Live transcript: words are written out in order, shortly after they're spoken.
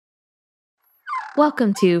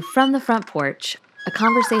Welcome to From the Front Porch, a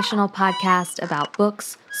conversational podcast about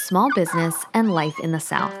books, small business, and life in the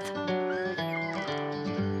South.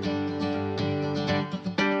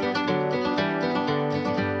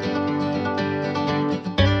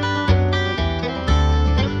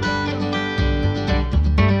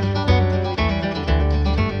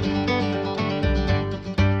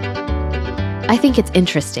 I think it's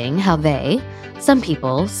interesting how some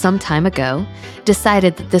people, some time ago,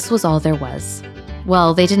 decided that this was all there was.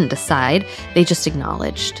 Well, they didn't decide, they just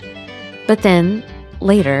acknowledged. But then,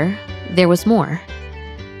 later, there was more.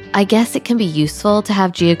 I guess it can be useful to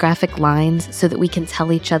have geographic lines so that we can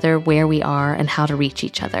tell each other where we are and how to reach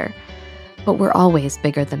each other. But we're always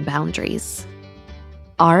bigger than boundaries.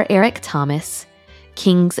 R. Eric Thomas,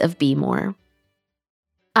 Kings of Bmore.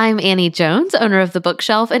 I'm Annie Jones, owner of The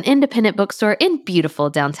Bookshelf, an independent bookstore in beautiful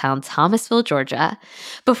downtown Thomasville, Georgia.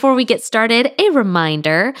 Before we get started, a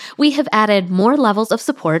reminder, we have added more levels of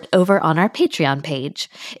support over on our Patreon page.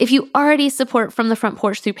 If you already support From the Front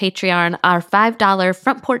Porch through Patreon, our $5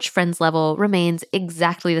 Front Porch Friends level remains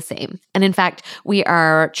exactly the same. And in fact, we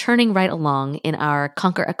are churning right along in our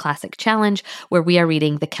Conquer a Classic challenge, where we are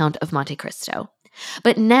reading The Count of Monte Cristo.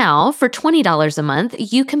 But now, for $20 a month,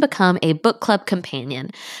 you can become a book club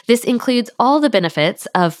companion. This includes all the benefits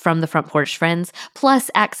of From the Front Porch Friends,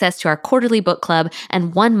 plus access to our quarterly book club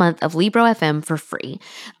and 1 month of Libro FM for free.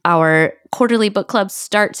 Our quarterly book club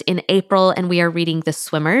starts in April, and we are reading The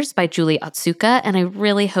Swimmers by Julie Otsuka, and I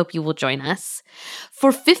really hope you will join us.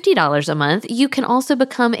 For $50 a month, you can also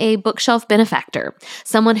become a bookshelf benefactor,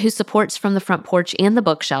 someone who supports From the Front Porch and The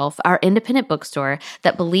Bookshelf, our independent bookstore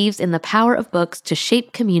that believes in the power of books to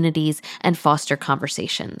shape communities and foster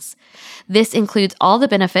conversations. This includes all the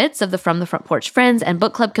benefits of the From the Front Porch Friends and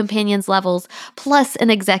Book Club Companions levels, plus an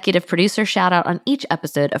executive producer shout-out on each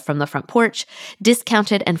episode of From the Front Porch,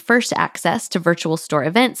 discounted and first access to virtual store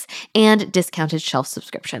events, and discounted shelf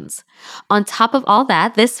subscriptions. On top of all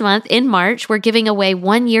that, this month in March, we're giving away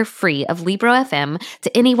 1 year free of Libro FM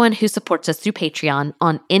to anyone who supports us through Patreon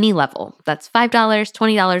on any level. That's $5,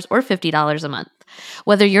 $20, or $50 a month.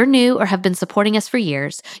 Whether you're new or have been supporting us for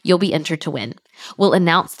years, you'll be entered to win. We'll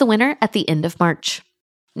announce the winner at the end of March.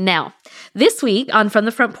 Now, this week on From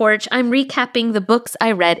the Front Porch, I'm recapping the books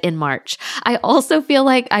I read in March. I also feel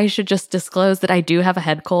like I should just disclose that I do have a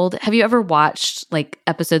head cold. Have you ever watched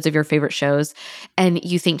episodes of your favorite shows and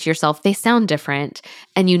you think to yourself, they sound different,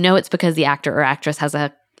 and you know it's because the actor or actress has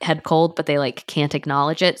a head cold, but they can't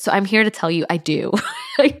acknowledge it? So I'm here to tell you I do.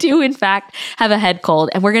 I do, in fact, have a head cold,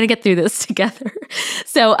 and we're going to get through this together.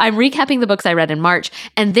 So I'm recapping the books I read in March,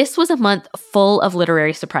 and this was a month full of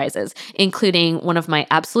literary surprises, including one of my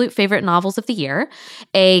absolute favorite novels of the year,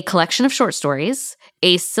 a collection of short stories,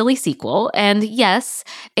 a silly sequel, and yes,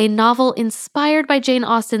 a novel inspired by Jane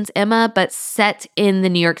Austen's Emma, but set in the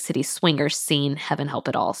New York City swingers scene, heaven help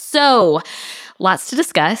it all. So, lots to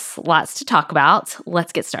discuss, lots to talk about.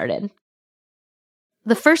 Let's get started.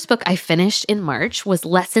 The first book I finished in March was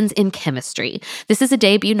Lessons in Chemistry. This is a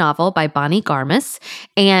debut novel by Bonnie Garmus,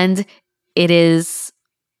 and it is,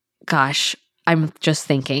 I'm just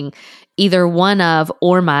thinking, either one of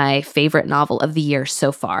or my favorite novel of the year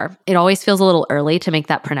so far. It always feels a little early to make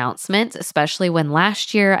that pronouncement, especially when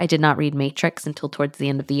last year I did not read Matrix until towards the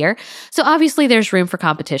end of the year. So obviously there's room for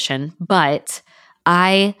competition, but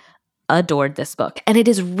I adored this book, and it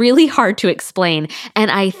is really hard to explain,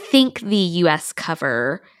 and I think the US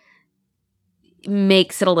cover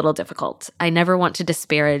makes it a little difficult. I never want to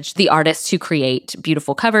disparage the artists who create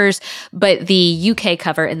beautiful covers, but the UK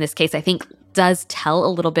cover in this case, I think, does tell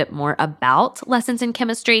a little bit more about Lessons in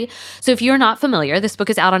Chemistry. So if you're not familiar, this book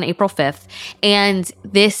is out on April 5th, and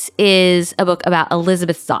this is a book about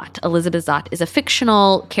Elizabeth Zott. Elizabeth Zott is a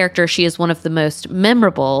fictional character. She is one of the most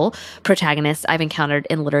memorable protagonists I've encountered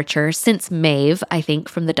in literature since Maeve, I think,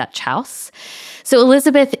 from The Dutch House. So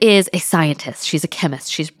Elizabeth is a scientist. She's a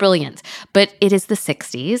chemist. She's brilliant, but it is the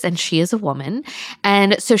 60s, and she is a woman.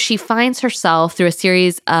 And so she finds herself, through a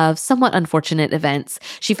series of somewhat unfortunate events,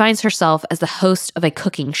 she finds herself as the host of a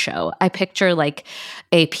cooking show. I picture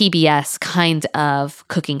a PBS kind of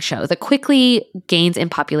cooking show that quickly gains in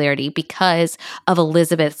popularity because of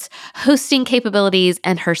Elizabeth's hosting capabilities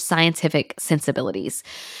and her scientific sensibilities.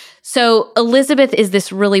 So Elizabeth is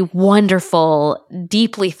this really wonderful,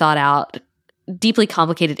 deeply thought out, deeply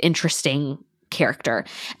complicated, interesting character.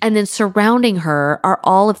 And then surrounding her are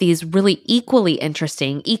all of these really equally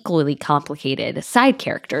interesting, equally complicated side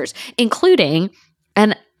characters, including,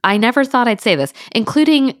 and I never thought I'd say this,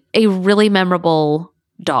 including a really memorable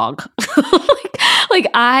dog.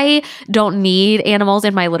 I don't need animals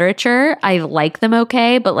in my literature. I like them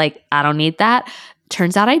okay, but I don't need that.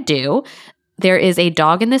 Turns out I do. There is a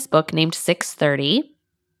dog in this book named 630,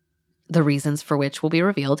 the reasons for which will be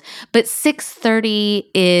revealed. But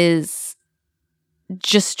 630 is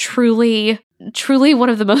just truly one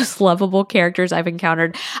of the most lovable characters I've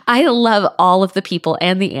encountered. I love all of the people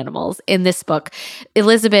and the animals in this book.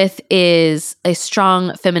 Elizabeth is a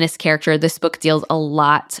strong feminist character. This book deals a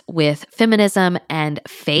lot with feminism and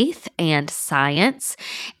faith and science.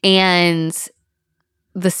 And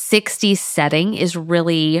the 60s setting is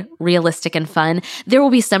really realistic and fun. There will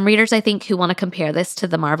be some readers, I think, who want to compare this to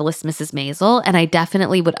The Marvelous Mrs. Maisel, and I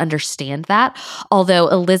definitely would understand that. Although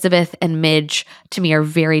Elizabeth and Midge, to me, are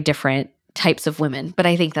very different types of women, but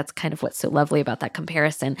I think that's kind of what's so lovely about that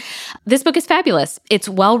comparison. This book is fabulous. It's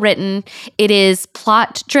well written. It is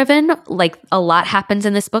plot driven. Like, a lot happens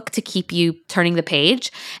in this book to keep you turning the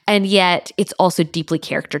page, and yet it's also deeply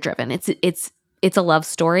character driven. It's a love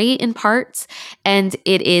story in parts, and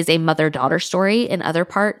it is a mother-daughter story in other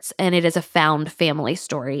parts, and it is a found family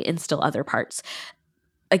story in still other parts.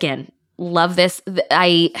 Again, love this.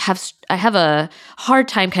 I have a hard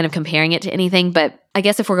time kind of comparing it to anything, but I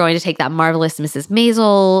guess if we're going to take that Marvelous Mrs.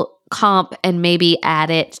 Maisel comp and maybe add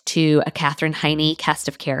it to a Katherine Heiny cast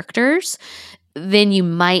of characters, then you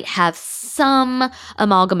might have some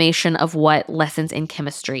amalgamation of what Lessons in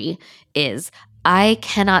Chemistry is. I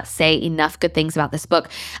cannot say enough good things about this book.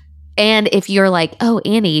 And if you're like, oh,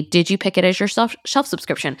 Annie, did you pick it as your shelf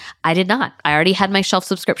subscription? I did not. I already had my shelf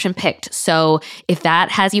subscription picked. So if that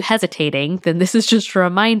has you hesitating, then this is just a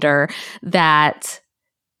reminder that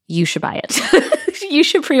you should buy it. You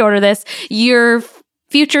should pre-order this. Your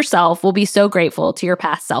future self will be so grateful to your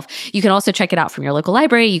past self. You can also check it out from your local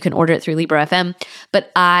library. You can order it through Libro FM.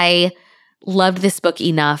 But I loved this book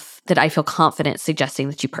enough that I feel confident suggesting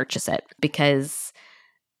that you purchase it, because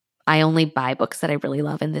I only buy books that I really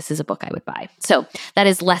love, and this is a book I would buy. So that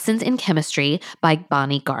is Lessons in Chemistry by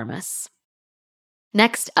Bonnie Garmus.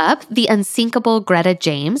 Next up, The Unsinkable Greta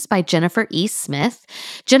James by Jennifer E. Smith.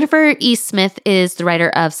 Jennifer E. Smith is the writer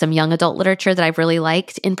of some young adult literature that I've really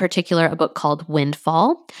liked, in particular a book called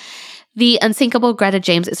Windfall. The Unsinkable Greta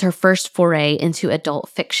James is her first foray into adult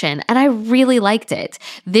fiction, and I really liked it.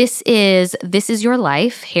 This is Your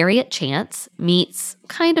Life, Harriet Chance meets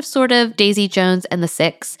kind of sort of Daisy Jones and the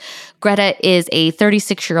Six. Greta is a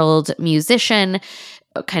 36-year-old musician,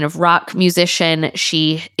 a kind of rock musician.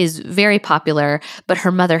 She is very popular, but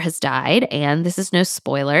her mother has died, and this is no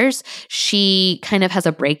spoilers. She kind of has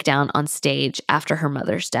a breakdown on stage after her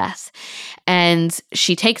mother's death. And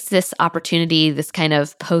she takes this opportunity, this kind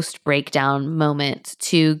of post-breakdown moment,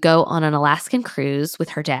 to go on an Alaskan cruise with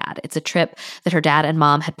her dad. It's a trip that her dad and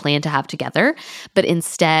mom had planned to have together, but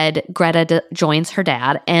instead Greta joins her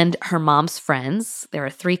dad and her mom's friends. There are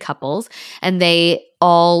 3 couples, and they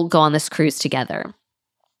all go on this cruise together.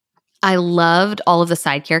 I loved all of the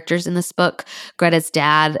side characters in this book. Greta's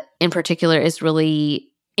dad in particular is really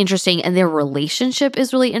interesting, and their relationship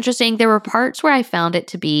is really interesting. There were parts where I found it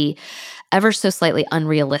to be ever so slightly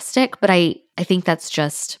unrealistic, but I think that's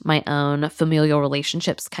just my own familial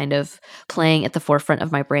relationships kind of playing at the forefront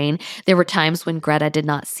of my brain. There were times when Greta did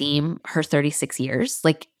not seem her 36 years,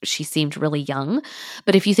 like she seemed really young.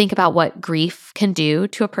 But if you think about what grief can do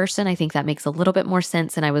to a person, I think that makes a little bit more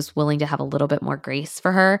sense, and I was willing to have a little bit more grace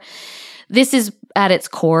for her. This is at its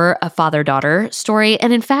core a father-daughter story,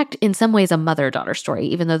 and in fact, in some ways, a mother-daughter story,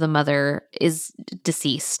 even though the mother is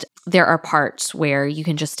deceased. There are parts where you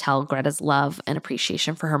can just tell Greta's love and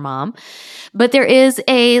appreciation for her mom. But there is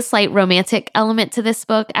a slight romantic element to this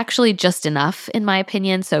book, actually just enough, in my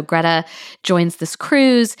opinion. So Greta joins this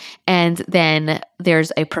cruise, and then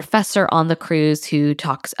there's a professor on the cruise who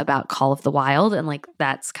talks about Call of the Wild, and like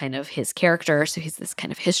that's kind of his character. So he's this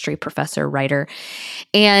kind of history professor, writer.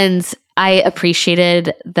 And I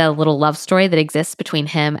appreciated the little love story that exists between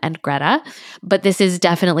him and Greta, but this is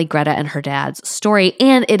definitely Greta and her dad's story,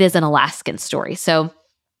 and it is an Alaskan story. So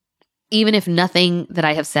even if nothing that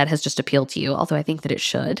I have said has just appealed to you, although I think that it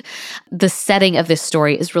should, the setting of this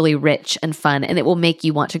story is really rich and fun, and it will make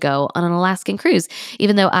you want to go on an Alaskan cruise,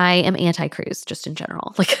 even though I am anti-cruise just in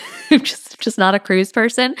general. Like, I'm just not a cruise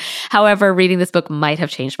person. However, reading this book might have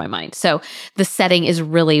changed my mind. So the setting is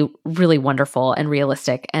really, really wonderful and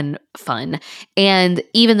realistic and fun. And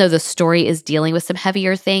even though the story is dealing with some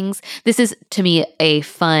heavier things, this is, to me, a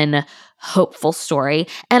fun, hopeful story.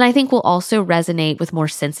 And I think will also resonate with more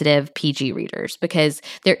sensitive PG readers, because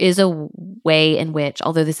there is a way in which,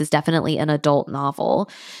 although this is definitely an adult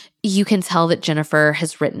novel, you can tell that Jennifer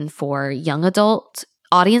has written for young adult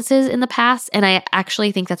audiences in the past. And I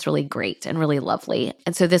actually think that's really great and really lovely.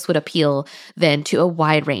 And so this would appeal then to a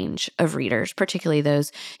wide range of readers, particularly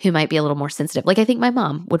those who might be a little more sensitive. Like I think my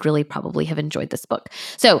mom would really probably have enjoyed this book.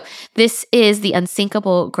 So this is The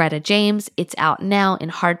Unsinkable Greta James. It's out now in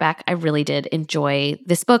hardback. I really did enjoy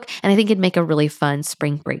this book, and I think it'd make a really fun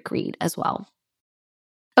spring break read as well.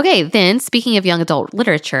 Okay, then speaking of young adult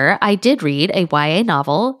literature, I did read a YA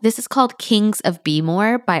novel. This is called Kings of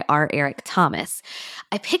Be-More by R. Eric Thomas.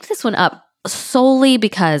 I picked this one up solely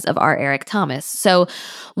because of R. Eric Thomas. So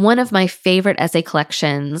one of my favorite essay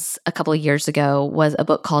collections a couple of years ago was a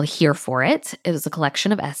book called Here For It. It was a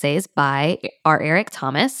collection of essays by R. Eric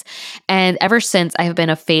Thomas. And ever since, I have been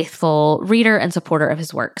a faithful reader and supporter of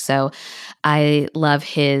his work. So I love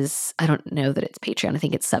his, I don't know that it's Patreon, I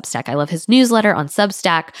think it's Substack. I love his newsletter on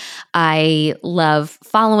Substack. I love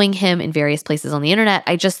following him in various places on the internet.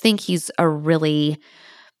 I just think he's a really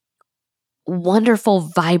wonderful,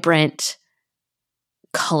 vibrant,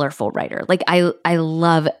 colorful writer. Like I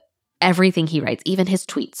love everything he writes. Even his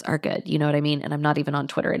tweets are good. You know what I mean? And I'm not even on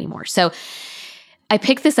Twitter anymore. So I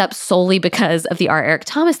picked this up solely because of the R. Eric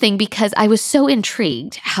Thomas thing, because I was so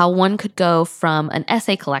intrigued how one could go from an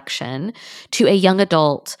essay collection to a young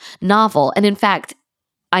adult novel. And in fact,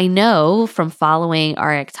 I know from following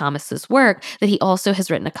R. Eric Thomas's work that he also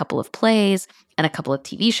has written a couple of plays and a couple of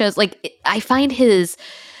TV shows. Like I find his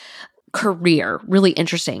career really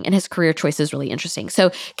interesting and his career choices really interesting.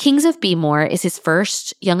 So Kings of Be-More is his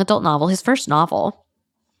first young adult novel, his first novel,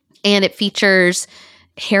 and it features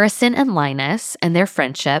Harrison and Linus and their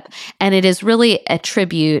friendship, and it is really a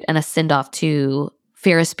tribute and a send-off to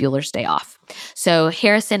Ferris Bueller's Day Off. So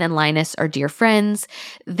Harrison and Linus are dear friends.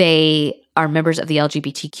 They are members of the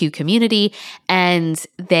LGBTQ community, and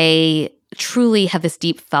they truly have this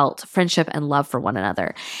deep felt friendship and love for one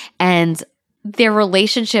another. And their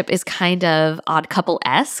relationship is kind of Odd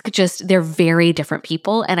Couple-esque, just they're very different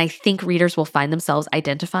people. And I think readers will find themselves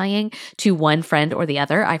identifying to one friend or the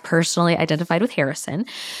other. I personally identified with Harrison.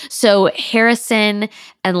 So Harrison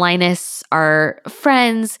and Linus are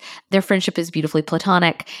friends. Their friendship is beautifully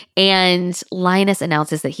platonic. And Linus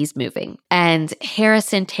announces that he's moving. And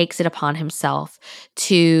Harrison takes it upon himself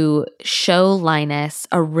to show Linus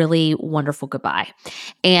a really wonderful goodbye.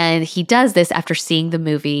 And he does this after seeing the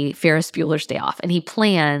movie Ferris Bueller's Day Off. And he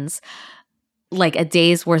plans like a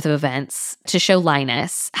day's worth of events to show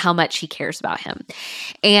Linus how much he cares about him.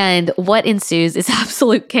 And what ensues is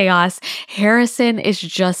absolute chaos. Harrison is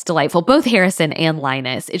just delightful. Both Harrison and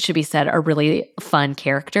Linus, it should be said, are really fun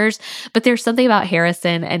characters. But there's something about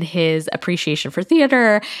Harrison and his appreciation for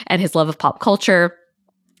theater and his love of pop culture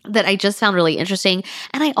that I just found really interesting.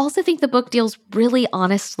 And I also think the book deals really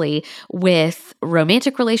honestly with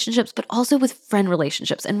romantic relationships, but also with friend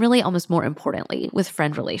relationships, and really almost more importantly, with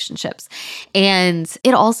friend relationships. And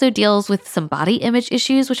it also deals with some body image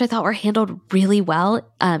issues, which I thought were handled really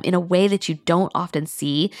well in a way that you don't often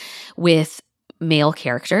see with male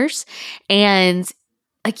characters. And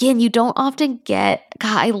again, you don't often get,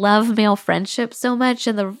 God, I love male friendship so much,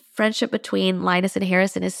 and the friendship between Linus and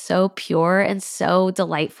Harrison is so pure and so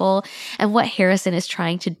delightful. And what Harrison is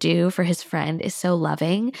trying to do for his friend is so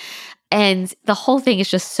loving. And the whole thing is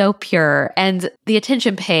just so pure. And the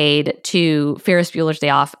attention paid to Ferris Bueller's Day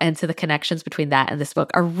Off and to the connections between that and this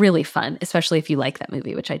book are really fun, especially if you like that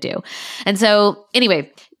movie, which I do. And so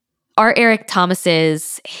anyway, R. Eric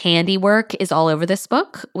Thomas's handiwork is all over this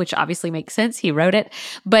book, which obviously makes sense. He wrote it.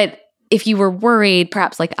 But if you were worried,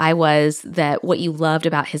 perhaps like I was, that what you loved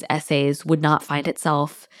about his essays would not find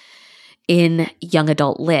itself in young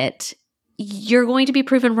adult lit, you're going to be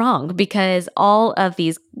proven wrong, because all of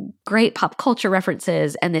these great pop culture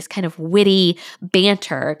references and this kind of witty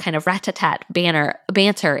banter, kind of rat-a-tat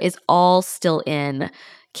banter is all still in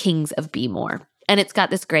Kings of Be-More. And it's got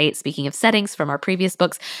this great, speaking of settings from our previous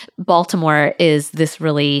books, Baltimore is this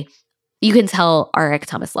really, you can tell R. Eric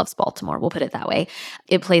Thomas loves Baltimore, we'll put it that way.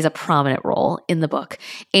 It plays a prominent role in the book.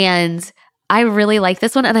 And I really like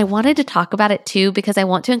this one, and I wanted to talk about it too because I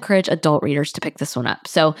want to encourage adult readers to pick this one up.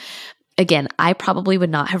 So again, I probably would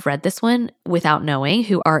not have read this one without knowing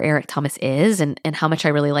who R. Eric Thomas is and how much I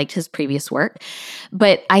really liked his previous work.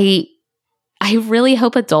 But I really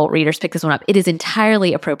hope adult readers pick this one up. It is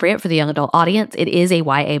entirely appropriate for the young adult audience. It is a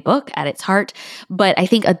YA book at its heart, but I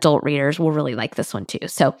think adult readers will really like this one too.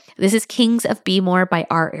 So this is Kings of Be-More by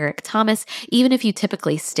R. Eric Thomas. Even if you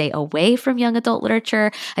typically stay away from young adult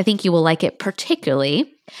literature, I think you will like it,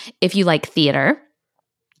 particularly if you like theater,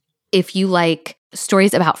 if you like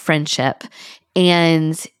stories about friendship,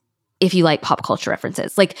 and if you like pop culture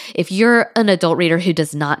references. Like if you're an adult reader who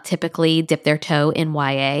does not typically dip their toe in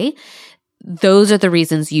YA, those are the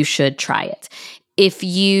reasons you should try it. If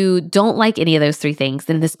you don't like any of those three things,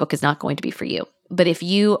 then this book is not going to be for you. But if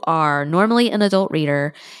you are normally an adult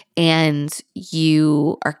reader and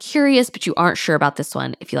you are curious, but you aren't sure about this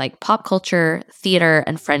one, if you like pop culture, theater,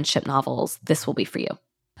 and friendship novels, this will be for you.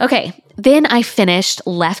 Okay, then I finished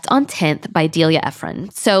Left on 10th by Delia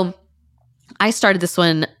Ephron. So I started this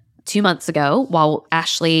one 2 months ago while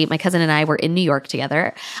Ashley, my cousin, and I were in New York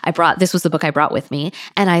together. This was the book I brought with me,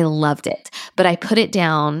 and I loved it. But I put it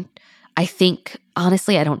down, I think,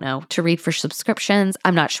 honestly, I don't know, to read for subscriptions.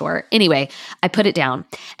 I'm not sure. Anyway, I put it down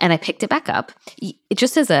and I picked it back up.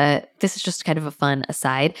 This is just kind of a fun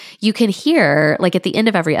aside. You can hear, like at the end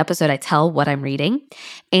of every episode, I tell what I'm reading.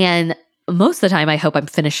 And most of the time, I hope I'm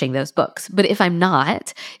finishing those books. But if I'm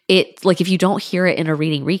not, if you don't hear it in a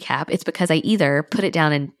reading recap, it's because I either put it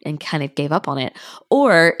down and kind of gave up on it,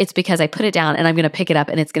 or it's because I put it down and I'm going to pick it up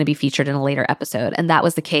and it's going to be featured in a later episode. And that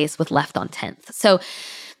was the case with Left on 10th. So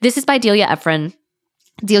this is by Delia Ephron.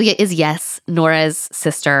 Delia is, yes, Nora's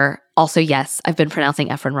sister. Also, yes, I've been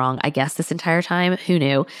pronouncing Ephron wrong, I guess, this entire time. Who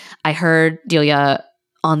knew? I heard Delia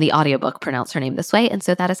on the audiobook pronounce her name this way, and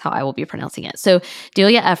so that is how I will be pronouncing it. So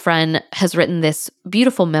Delia Ephron has written this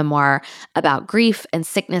beautiful memoir about grief and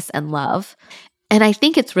sickness and love. And I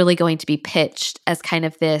think it's really going to be pitched as kind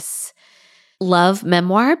of this love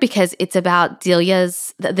memoir because it's about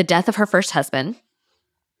Delia's, the death of her first husband,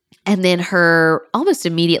 and then her almost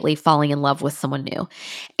immediately falling in love with someone new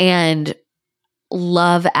and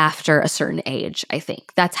love after a certain age, I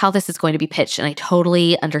think. That's how this is going to be pitched, and I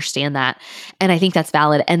totally understand that. And I think that's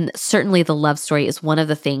valid. And certainly the love story is one of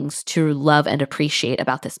the things to love and appreciate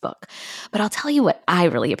about this book. But I'll tell you what I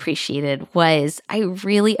really appreciated was I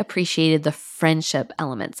really appreciated the friendship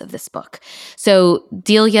elements of this book. So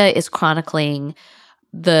Delia is chronicling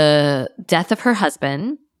the death of her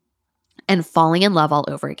husband and falling in love all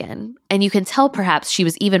over again. And you can tell perhaps she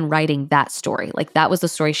was even writing that story. Like that was the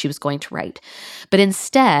story she was going to write. But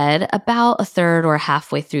instead, about a third or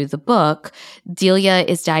halfway through the book, Delia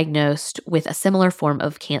is diagnosed with a similar form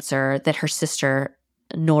of cancer that her sister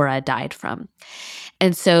Nora died from.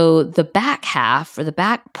 And so the back half or the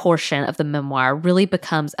back portion of the memoir really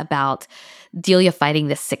becomes about Delia fighting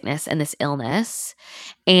this sickness and this illness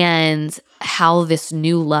and how this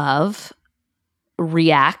new love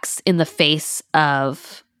reacts in the face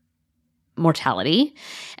of mortality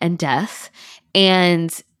and death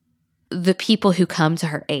and the people who come to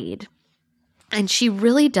her aid. And she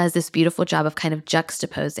really does this beautiful job of kind of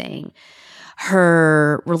juxtaposing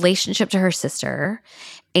her relationship to her sister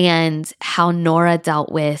and how Nora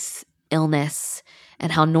dealt with illness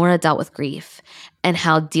and how Nora dealt with grief and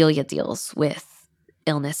how Delia deals with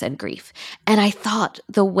illness and grief. And I thought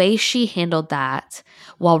the way she handled that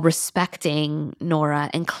while respecting Nora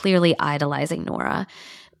and clearly idolizing Nora,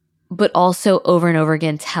 but also over and over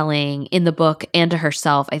again telling in the book and to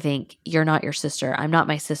herself, I think, you're not your sister. I'm not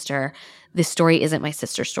my sister. This story isn't my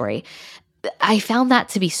sister's story. I found that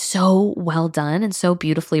to be so well done and so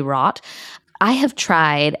beautifully wrought. I have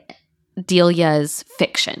tried Delia's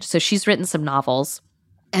fiction. So she's written some novels.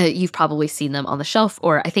 You've probably seen them on the shelf,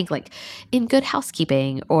 or I think like in Good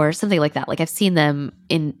Housekeeping or something like that. Like I've seen them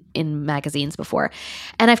in magazines before,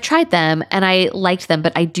 and I've tried them and I liked them,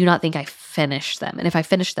 but I do not think I finished them. And if I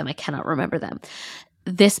finished them, I cannot remember them.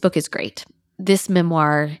 This book is great. This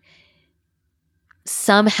memoir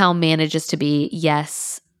somehow manages to be,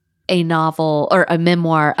 yes, a novel or a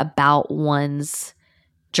memoir about one's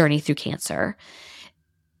journey through cancer.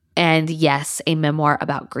 And yes, a memoir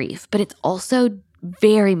about grief, but it's also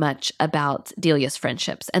very much about Delia's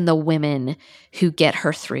friendships and the women who get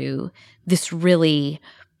her through this really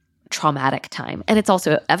traumatic time. And it's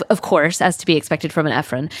also, of course, as to be expected from an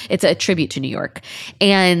Ephron, it's a tribute to New York.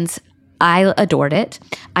 And I adored it.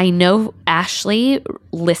 I know Ashley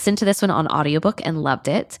listened to this one on audiobook and loved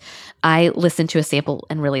it. I listened to a sample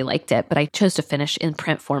and really liked it, but I chose to finish in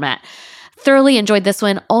print format. Thoroughly enjoyed this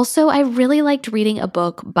one. Also, I really liked reading a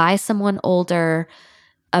book by someone older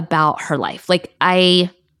about her life. Like I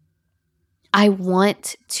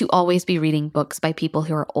want to always be reading books by people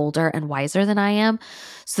who are older and wiser than I am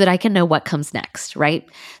so that I can know what comes next, right?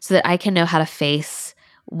 So that I can know how to face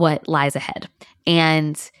what lies ahead.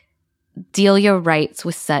 And Delia writes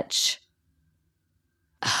with such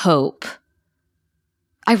hope.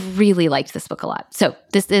 I really liked this book a lot. So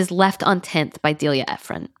this is Left on 10th by Delia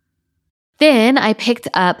Ephron. Then I picked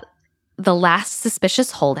up The Last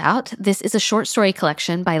Suspicious Holdout. This is a short story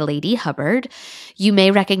collection by Lady Hubbard. You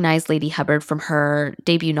may recognize Lady Hubbard from her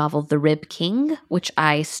debut novel, The Rib King, which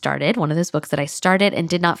I started, one of those books that I started and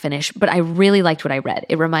did not finish, but I really liked what I read.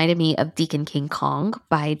 It reminded me of Deacon King Kong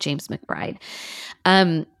by James McBride.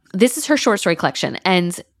 This is her short story collection,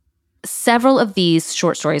 and several of these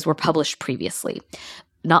short stories were published previously.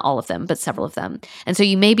 Not all of them, but several of them. And so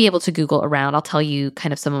you may be able to Google around. I'll tell you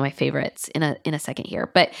kind of some of my favorites in a second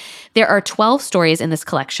here. But there are 12 stories in this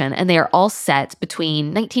collection, and they are all set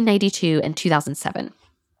between 1992 and 2007.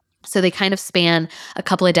 So they kind of span a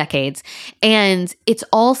couple of decades. And it's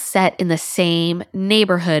all set in the same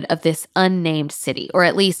neighborhood of this unnamed city, or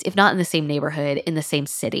at least, if not in the same neighborhood, in the same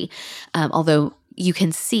city. Although you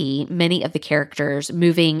can see many of the characters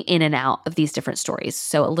moving in and out of these different stories.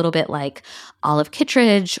 So a little bit like Olive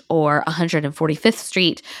Kittredge or 145th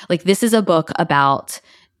Street. Like, this is a book about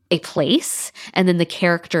a place, and then the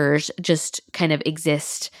characters just kind of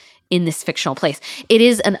exist in this fictional place. It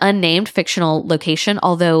is an unnamed fictional location,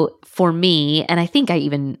 although for me, and I think I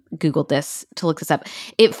even Googled this to look this up,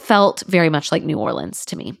 it felt very much like New Orleans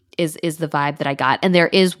to me, is the vibe that I got. And there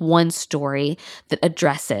is one story that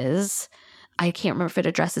addresses, I can't remember if it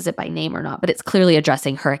addresses it by name or not, but it's clearly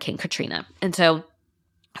addressing Hurricane Katrina. And so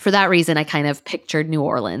for that reason, I kind of pictured New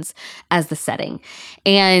Orleans as the setting.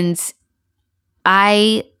 And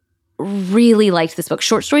I really liked this book.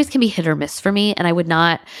 Short stories can be hit or miss for me, and I would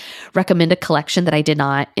not recommend a collection that I did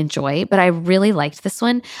not enjoy, but I really liked this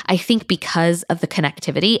one. I think because of the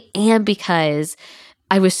connectivity and because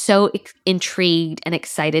I was so intrigued and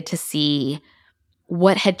excited to see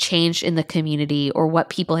what had changed in the community or what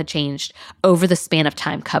people had changed over the span of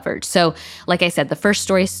time covered. So like I said, the first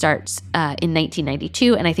story starts in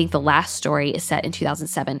 1992, and I think the last story is set in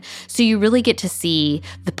 2007. So you really get to see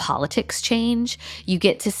the politics change. You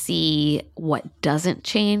get to see what doesn't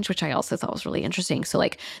change, which I also thought was really interesting. So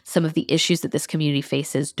like some of the issues that this community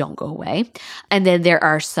faces don't go away. And then there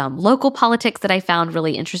are some local politics that I found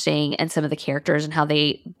really interesting, and some of the characters and how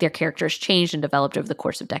their characters changed and developed over the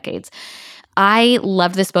course of decades. I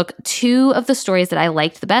loved this book. Two of the stories that I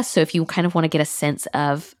liked the best, so if you kind of want to get a sense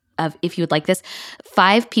of if you would like this,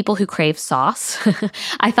 5 People Who Crave Sauce,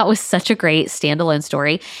 I thought was such a great standalone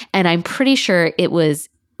story. And I'm pretty sure it was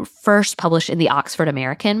first published in the Oxford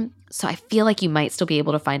American. So I feel like you might still be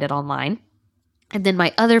able to find it online. And then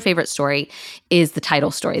my other favorite story is the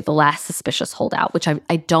title story, The Last Suspicious Holdout, which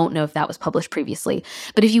I don't know if that was published previously.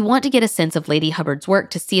 But if you want to get a sense of Lady Hubbard's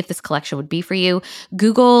work to see if this collection would be for you,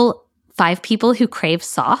 Google 5 People Who Crave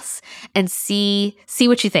Sauce and see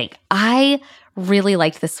what you think. I really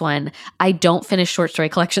liked this one. I don't finish short story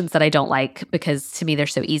collections that I don't like, because to me they're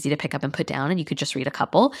so easy to pick up and put down and you could just read a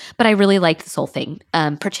couple. But I really liked this whole thing,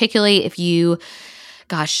 particularly if you,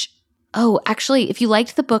 if you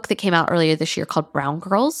liked the book that came out earlier this year called Brown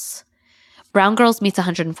Girls. Brown Girls meets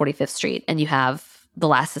 145th Street, and you have The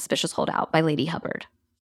Last Suspicious Holdout by Lady Hubbard.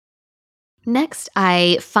 Next,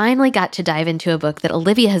 I finally got to dive into a book that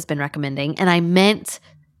Olivia has been recommending, and I meant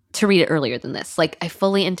to read it earlier than this. Like, I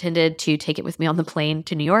fully intended to take it with me on the plane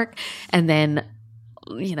to New York, and then,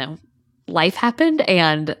 life happened,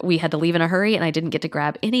 and we had to leave in a hurry, and I didn't get to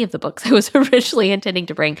grab any of the books I was originally intending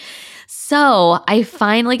to bring. So I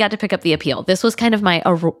finally got to pick up The Appeal. This was kind of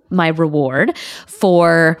my reward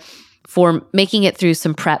for making it through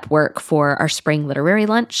some prep work for our spring literary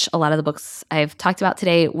lunch. A lot of the books I've talked about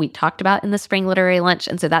today, we talked about in the spring literary lunch.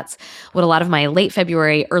 And so that's what a lot of my late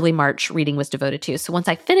February, early March reading was devoted to. So once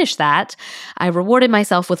I finished that, I rewarded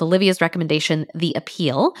myself with Olivia's recommendation, The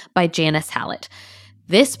Appeal by Janice Hallett.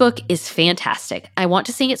 This book is fantastic. I want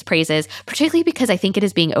to sing its praises, particularly because I think it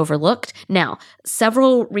is being overlooked. Now,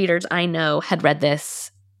 several readers I know had read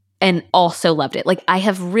this and also loved it. Like, I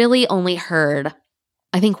have really only heard,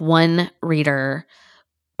 I think, one reader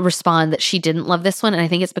respond that she didn't love this one, and I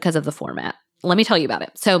think it's because of the format. Let me tell you about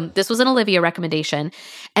it. So this was an Olivia recommendation,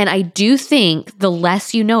 and I do think the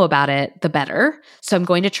less you know about it, the better. So I'm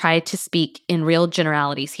going to try to speak in real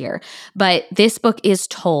generalities here. But this book is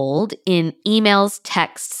told in emails,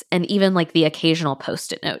 texts, and even like the occasional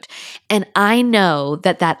Post-it note. And I know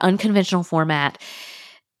that unconventional format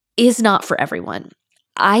is not for everyone.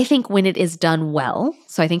 I think when it is done well,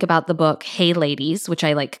 so I think about the book Hey Ladies, which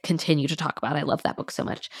I continue to talk about. I love that book so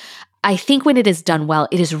much. I think when it is done well,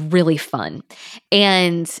 it is really fun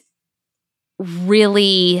and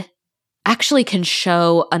really actually can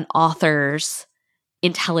show an author's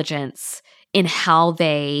intelligence in how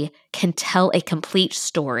they can tell a complete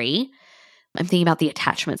story. I'm thinking about The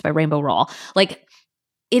Attachments by Rainbow Rowell.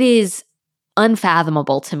 It is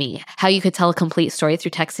unfathomable to me how you could tell a complete story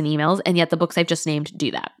through text and emails, and yet the books I've just named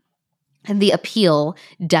do that. And The Appeal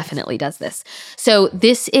definitely does this. So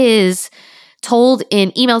this is told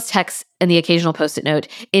in emails, texts, and the occasional Post-it note.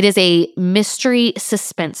 It is a mystery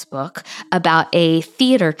suspense book about a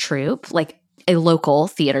theater troupe, like a local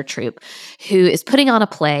theater troupe, who is putting on a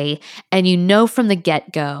play, and you know from the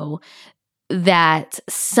get-go that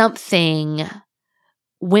something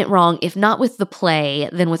went wrong, if not with the play,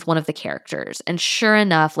 then with one of the characters. And sure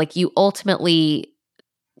enough, like you ultimately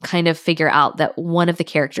kind of figure out that one of the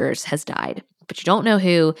characters has died, but you don't know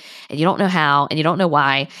who, and you don't know how, and you don't know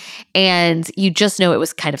why. And you just know it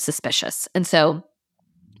was kind of suspicious. And so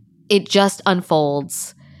it just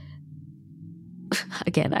unfolds.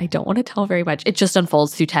 Again, I don't want to tell very much. It just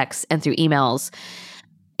unfolds through texts and through emails.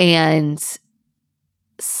 And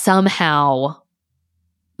somehow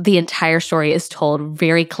the entire story is told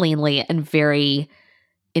very cleanly and very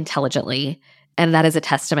intelligently. And that is a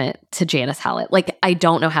testament to Janice Hallett. Like, I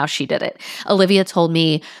don't know how she did it. Olivia told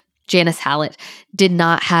me Janice Hallett did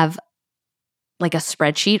not have like a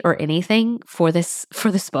spreadsheet or anything for this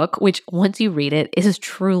book, which once you read it is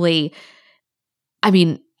truly, I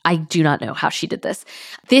mean, I do not know how she did this.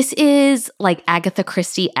 This is like Agatha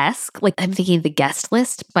Christie-esque. Like, I'm thinking The Guest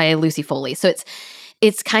List by Lucy Foley. So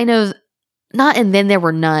it's kind of not And Then There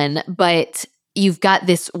Were None, but you've got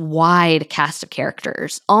this wide cast of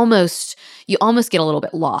characters. You almost get a little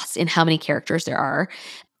bit lost in how many characters there are.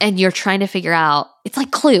 And you're trying to figure out, it's like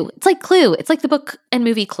Clue. It's like Clue. It's like the book and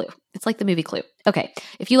movie Clue. It's like the movie Clue. Okay,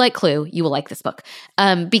 if you like Clue, you will like this book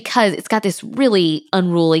because it's got this really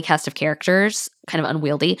unruly cast of characters, kind of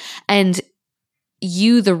unwieldy. And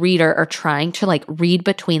you, the reader, are trying to like read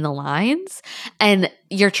between the lines, and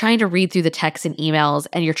you're trying to read through the texts and emails,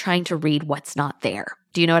 and you're trying to read what's not there.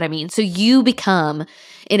 Do you know what I mean? So you become,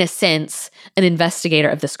 in a sense, an investigator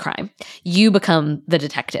of this crime. You become the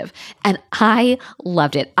detective. And I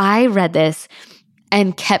loved it. I read this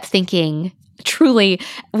and kept thinking, truly,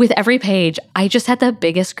 with every page, I just had the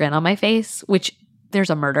biggest grin on my face, which there's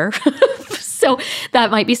a murder. So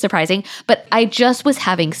that might be surprising, but I just was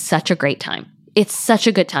having such a great time. It's such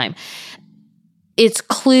a good time. It's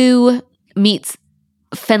Clue meets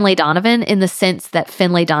Finlay Donovan in the sense that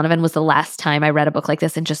Finlay Donovan was the last time I read a book like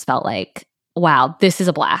this and just felt like, wow, this is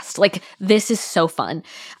a blast. Like, this is so fun.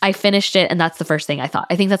 I finished it, and that's the first thing I thought.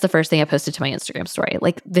 I think that's the first thing I posted to my Instagram story.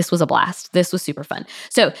 Like, this was a blast. This was super fun.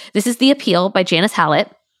 So this is The Appeal by Janice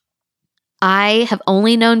Hallett. I have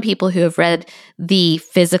only known people who have read the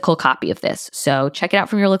physical copy of this. So check it out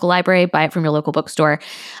from your local library, buy it from your local bookstore.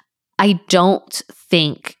 I don't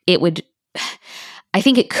think I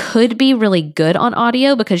think it could be really good on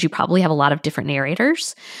audio because you probably have a lot of different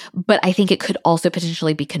narrators, but I think it could also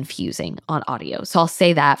potentially be confusing on audio. So I'll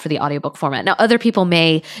say that for the audiobook format. Now, other people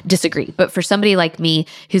may disagree, but for somebody like me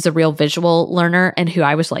who's a real visual learner and who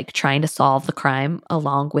I was like trying to solve the crime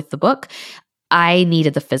along with the book, I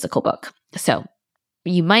needed the physical book. So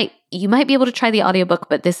you might be able to try the audiobook,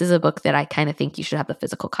 but this is a book that I kind of think you should have the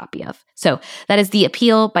physical copy of. So that is The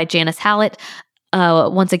Appeal by Janice Hallett.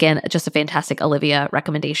 Once again, just a fantastic Olivia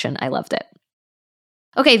recommendation. I loved it.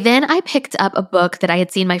 Okay, then I picked up a book that I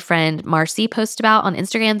had seen my friend Marcy post about on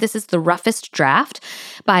Instagram. This is The Roughest Draft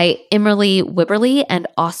by Emily Wibberley and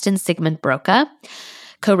Austin Sigmund Broca,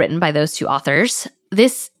 co-written by those two authors.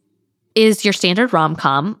 This is your standard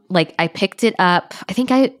rom-com. Like, I picked it up, I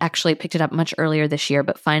think I actually picked it up much earlier this year,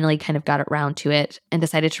 but finally kind of got around to it and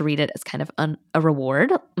decided to read it as kind of a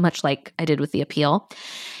reward, much like I did with The Appeal.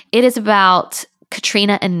 It is about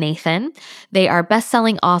Katrina and Nathan. They are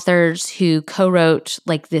best-selling authors who co-wrote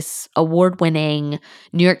like this award-winning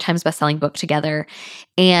New York Times best-selling book together,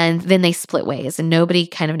 and then they split ways, and nobody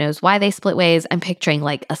kind of knows why they split ways. I'm picturing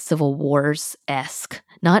like a Civil Wars-esque,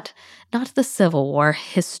 not the Civil War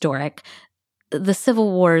historic, the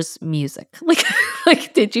Civil War's music.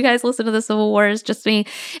 Like, did you guys listen to the Civil Wars? Just me?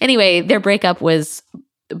 Anyway, their breakup was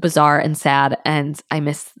bizarre and sad, and I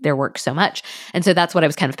miss their work so much. And so that's what I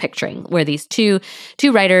was kind of picturing, where these two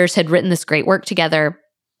writers had written this great work together,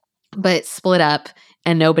 but split up,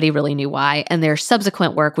 and nobody really knew why. And their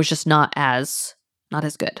subsequent work was just not as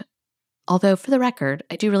good. Although, for the record,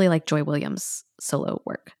 I do really like Joy Williams' solo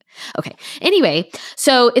work. Okay. Anyway,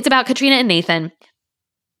 so it's about Katrina and Nathan.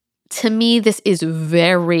 To me, this is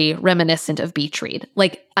very reminiscent of Beach Read.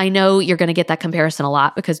 Like, I know you're going to get that comparison a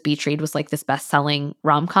lot because Beach Read was like this best-selling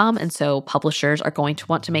rom-com, and so publishers are going to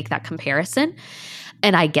want to make that comparison.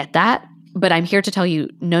 And I get that, but I'm here to tell you,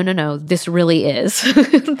 no, this really is.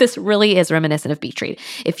 This really is reminiscent of Beach Read.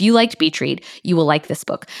 If you liked Beach Read, you will like this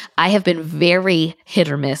book. I have been very hit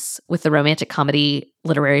or miss with the romantic comedy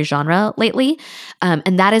literary genre lately,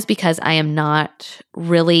 and that is because I am not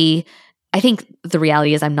really... I think the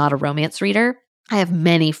reality is I'm not a romance reader. I have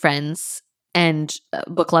many friends and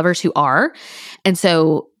book lovers who are. And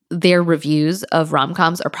so their reviews of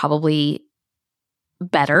rom-coms are probably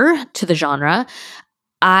better to the genre.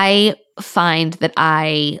 I find that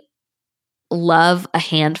I love a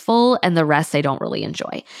handful and the rest I don't really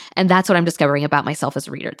enjoy. And that's what I'm discovering about myself as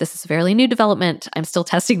a reader. This is a fairly new development. I'm still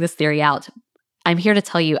testing this theory out. I'm here to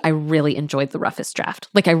tell you I really enjoyed The Roughest Draft.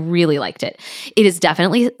 Like, I really liked it. It is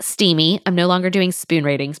definitely steamy. I'm no longer doing spoon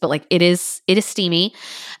ratings, but like it is steamy,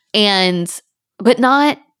 and but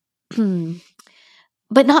not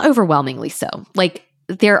but not overwhelmingly so. Like,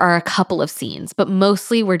 there are a couple of scenes, but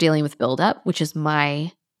mostly we're dealing with buildup, which is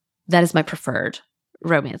that is my preferred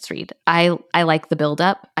romance read. I like the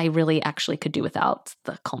buildup. I really actually could do without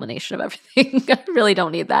the culmination of everything. I really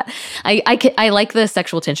don't need that. I like the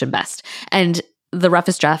sexual tension best, and The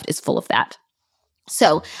Roughest Draft is full of that.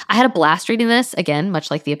 So I had a blast reading this, again,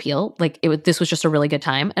 much like The Appeal. Like, this was just a really good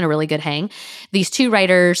time and a really good hang. These two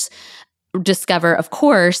writers discover, of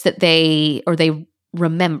course, that they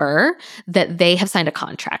remember that they have signed a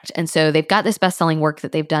contract. And so they've got this best-selling work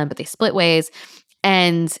that they've done, but they split ways.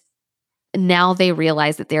 And now they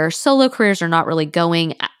realize that their solo careers are not really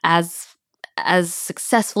going as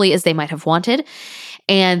successfully as they might have wanted.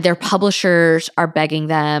 And their publishers are begging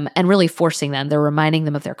them and really forcing them. They're reminding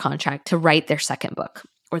them of their contract to write their second book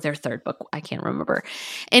or their third book. I can't remember.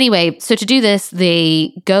 Anyway, so to do this,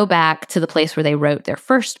 they go back to the place where they wrote their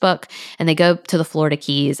first book, and they go to the Florida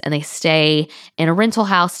Keys, and they stay in a rental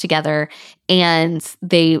house together, and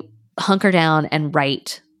they hunker down and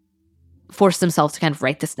force themselves to kind of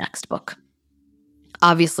write this next book.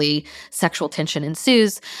 Obviously, sexual tension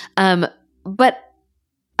ensues. But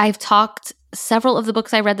I've talked, several of the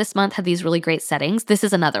books I read this month had these really great settings. This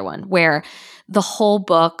is another one where the whole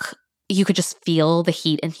book, you could just feel the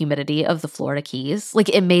heat and humidity of the Florida Keys. Like,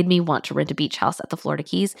 it made me want to rent a beach house at the Florida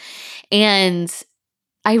Keys. And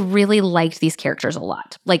I really liked these characters a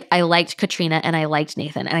lot. Like, I liked Katrina and I liked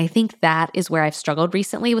Nathan. And I think that is where I've struggled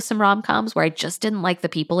recently with some rom-coms, where I just didn't like the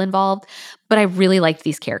people involved, but I really liked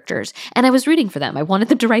these characters. And I was rooting for them. I wanted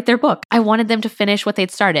them to write their book. I wanted them to finish what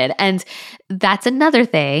they'd started. And that's another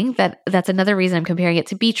thing, that's another reason I'm comparing it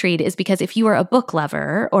to Beach Read, is because if you are a book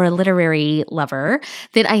lover or a literary lover,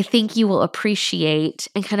 then I think you will appreciate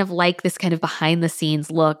and kind of like this kind of behind the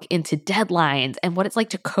scenes look into deadlines and what it's like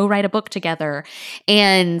to co-write a book together.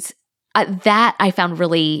 And that I found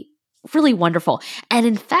really, really wonderful. And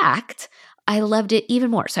in fact, I loved it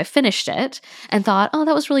even more. So I finished it and thought, oh,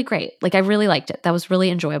 that was really great. Like, I really liked it. That was really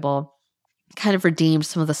enjoyable. Kind of redeemed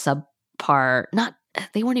some of the subpar,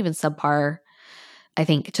 they weren't even subpar, I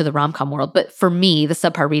think, to the rom-com world. But for me, the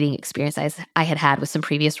subpar reading experience I had with some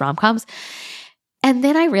previous rom-coms. And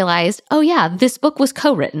then I realized, oh yeah, this book was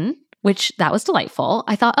co-written, which that was delightful.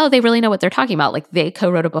 I thought, oh, they really know what they're talking about. Like, they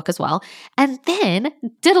co-wrote a book as well. And then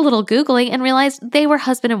did a little Googling and realized they were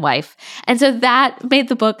husband and wife. And so that made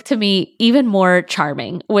the book to me even more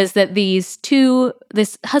charming, was that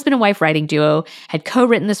this husband and wife writing duo had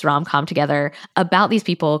co-written this rom-com together about these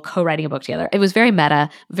people co-writing a book together. It was very meta,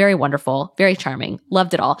 very wonderful, very charming.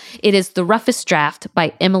 Loved it all. It is The Roughest Draft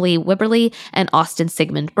by Emily Wibberley and Austin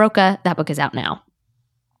Sigmund Broca. That book is out now.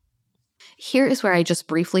 Here is where I just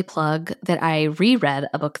briefly plug that I reread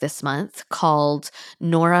a book this month called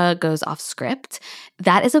Nora Goes Off Script.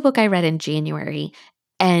 That is a book I read in January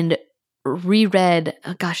and reread.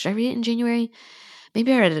 Oh gosh, did I read it in January?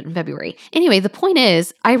 Maybe I read it in February. Anyway, the point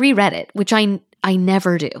is I reread it, which I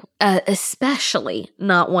never do, especially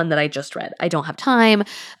not one that I just read. I don't have time.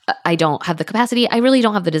 I don't have the capacity. I really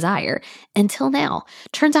don't have the desire until now.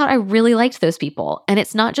 Turns out I really liked those people. And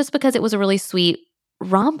it's not just because it was a really sweet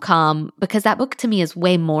rom-com, because that book to me is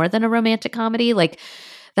way more than a romantic comedy. Like,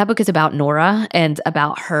 that book is about Nora and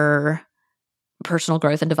about her personal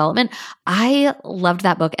growth and development. I loved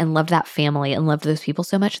that book and loved that family and loved those people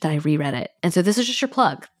so much that I reread it. And so this is just your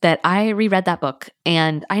plug that I reread that book,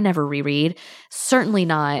 and I never reread, certainly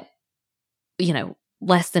not,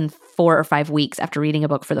 less than 4 or 5 weeks after reading a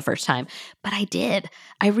book for the first time. But I did.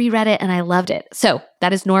 I reread it and I loved it. So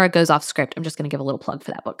that is Nora Goes Off Script. I'm just going to give a little plug for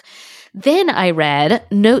that book. Then I read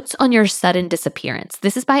Notes on Your Sudden Disappearance.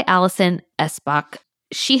 This is by Alison Esbach.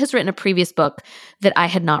 She has written a previous book that I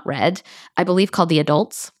had not read, I believe called The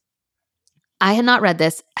Adults. I had not read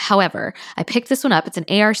this. However, I picked this one up. It's an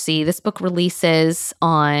ARC. This book releases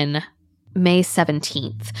on May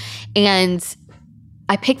 17th. And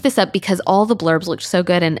I picked this up because all the blurbs looked so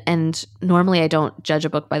good, and normally I don't judge a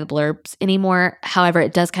book by the blurbs anymore. However,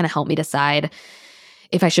 it does kind of help me decide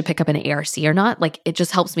if I should pick up an ARC or not. Like, it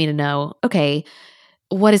just helps me to know, okay,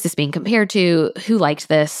 what is this being compared to? Who liked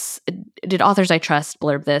this? Did authors I trust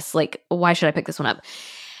blurb this? Like, why should I pick this one up?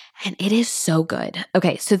 And it is so good.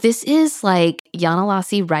 Okay, so this is like Jana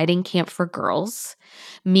Lassi Writing Camp for Girls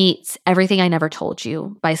meets Everything I Never Told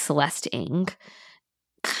You by Celeste Ng.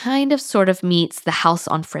 Kind of sort of meets The House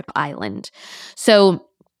on Fripp Island. So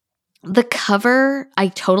the cover, I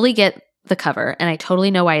totally get the cover and I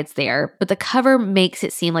totally know why it's there, but the cover makes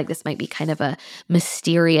it seem like this might be kind of a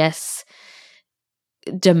mysterious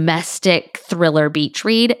domestic thriller beach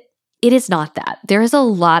read. It is not that. There is a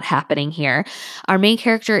lot happening here. Our main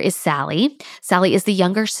character is Sally. Sally is the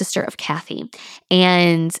younger sister of Kathy.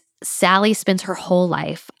 And Sally spends her whole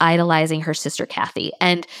life idolizing her sister Kathy.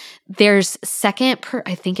 And there's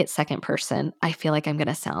I think it's second person. I feel like I'm going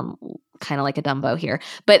to sound kind of like a Dumbo here,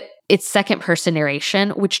 but it's second person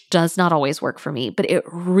narration, which does not always work for me, but it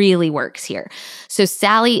really works here. So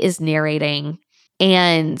Sally is narrating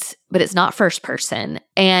but it's not first person.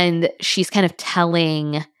 And she's kind of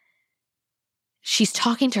she's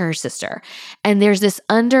talking to her sister, and there's this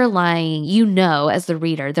underlying, as the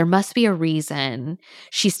reader, there must be a reason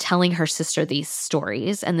she's telling her sister these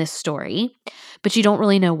stories and this story, but you don't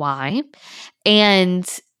really know why. And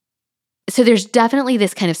so there's definitely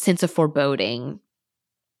this kind of sense of foreboding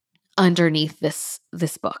underneath this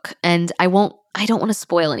book. And I don't want to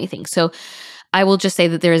spoil anything. So I will just say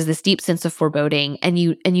that there is this deep sense of foreboding, and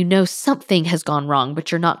you know something has gone wrong, but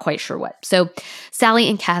you're not quite sure what. So Sally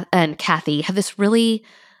and Kathy have this really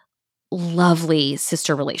lovely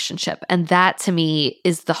sister relationship, and that to me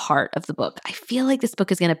is the heart of the book. I feel like this book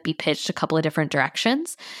is going to be pitched a couple of different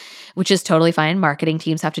directions, which is totally fine. Marketing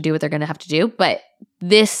teams have to do what they're going to have to do, but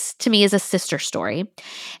this to me is a sister story.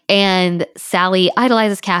 And Sally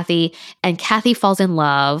idolizes Kathy, and Kathy falls in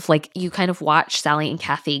love. Like, you kind of watch Sally and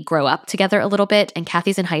Kathy grow up together a little bit, and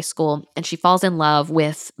Kathy's in high school, and she falls in love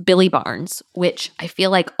with Billy Barnes, which I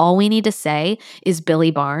feel like all we need to say is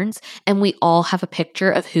Billy Barnes, and we all have a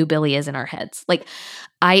picture of who Billy is in our heads. Like,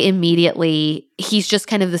 he's just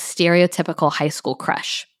kind of the stereotypical high school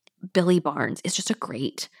crush. Billy Barnes is just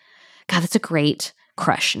that's a great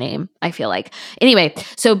crush name, I feel like. Anyway,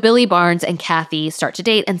 so Billy Barnes and Kathy start to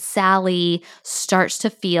date, and Sally starts to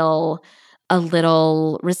feel a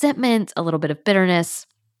little resentment, a little bit of bitterness,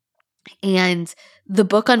 and the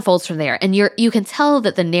book unfolds from there. And you can tell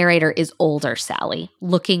that the narrator is older Sally,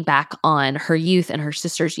 looking back on her youth and her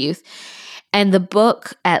sister's youth. And the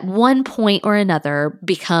book, at one point or another,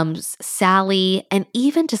 becomes Sally and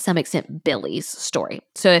even to some extent Billy's story.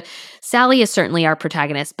 So Sally is certainly our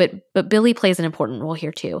protagonist, but Billy plays an important role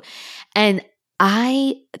here too. And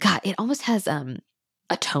it almost has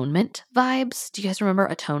Atonement vibes. Do you guys remember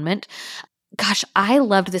Atonement? Gosh, I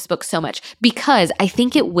loved this book so much because I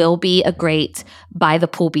think it will be a great by the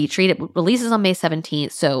pool beach read. It releases on May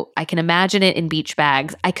 17th, so I can imagine it in beach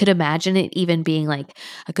bags. I could imagine it even being like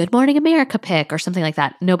a Good Morning America pick or something like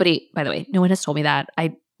that. By the way, no one has told me that.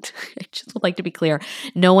 I just would like to be clear.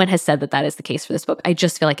 No one has said that is the case for this book. I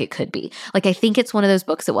just feel like it could be. Like, I think it's one of those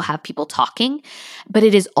books that will have people talking, but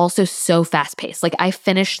it is also so fast paced. Like, I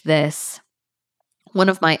finished this, one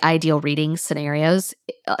of my ideal reading scenarios.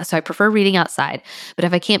 So I prefer reading outside, but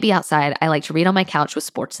if I can't be outside, I like to read on my couch with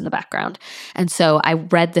sports in the background. And so I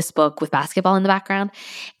read this book with basketball in the background,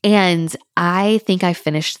 and I think I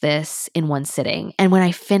finished this in one sitting. And when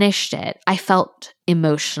I finished it, I felt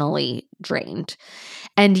emotionally drained.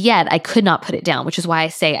 And yet I could not put it down, which is why I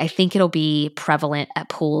say I think it'll be prevalent at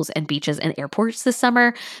pools and beaches and airports this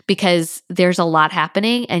summer, because there's a lot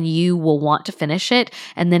happening and you will want to finish it.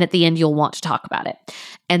 And then at the end, you'll want to talk about it.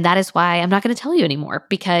 And that is why I'm not going to tell you anymore,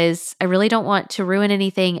 because I really don't want to ruin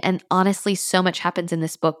anything. And honestly, so much happens in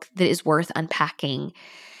this book that is worth unpacking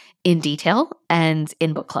in detail and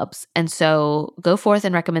in book clubs. And so go forth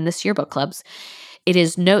and recommend this to your book clubs. It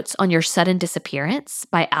is Notes on Your Sudden Disappearance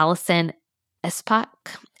by Allison Espach,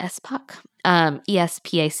 Espach,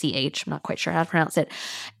 Espach. I'm not quite sure how to pronounce it.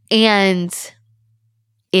 And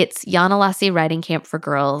it's Jana Lassie Writing Camp for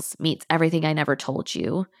Girls meets Everything I Never Told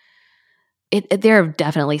You. There are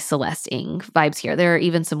definitely Celeste Ng vibes here. There are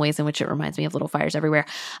even some ways in which it reminds me of Little Fires Everywhere.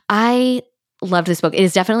 I loved this book. It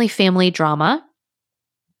is definitely family drama,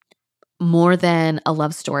 more than a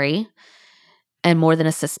love story and more than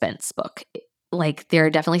a suspense book. Like, there are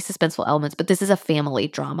definitely suspenseful elements, but this is a family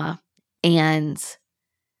drama. And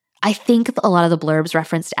I think a lot of the blurbs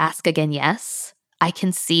referenced Ask Again, Yes. I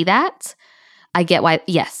can see that. I get why.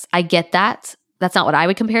 Yes, I get that. That's not what I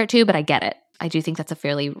would compare it to, but I get it. I do think that's a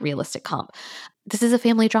fairly realistic comp. This is a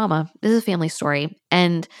family drama. This is a family story.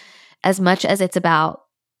 And as much as it's about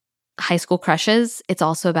high school crushes, it's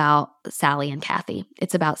also about Sally and Kathy.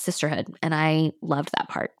 It's about sisterhood. And I loved that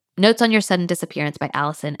part. Notes on Your Sudden Disappearance by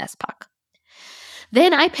Allison Espach.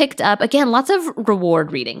 Then I picked up, again, lots of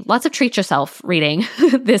reward reading, lots of treat yourself reading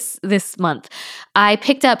this month. I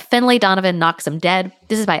picked up Finlay Donovan Knocks 'Em Dead.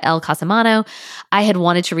 This is by Elle Cosimano. I had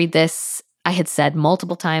wanted to read this. I had said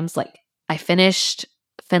multiple times, like, I finished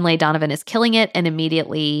Finlay Donovan is Killing It and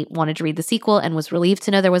immediately wanted to read the sequel and was relieved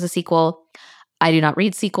to know there was a sequel. I do not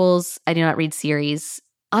read sequels. I do not read series.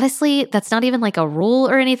 Honestly, that's not even like a rule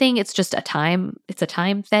or anything. It's just it's a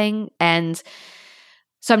time thing. And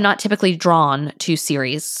So I'm not typically drawn to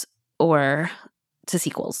series or to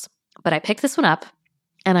sequels, but I picked this one up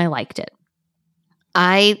and I liked it.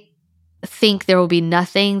 I think there will be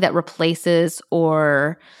nothing that replaces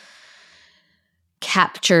or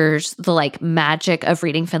captures the like magic of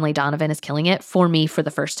reading Finlay Donovan is Killing It for me for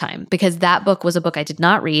the first time, because that book was a book I did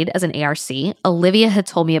not read as an ARC. Olivia had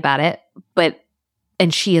told me about it,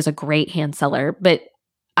 and she is a great hand seller, but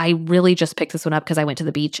I really just picked this one up because I went to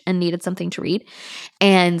the beach and needed something to read.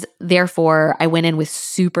 And therefore I went in with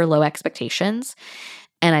super low expectations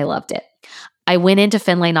and I loved it. I went into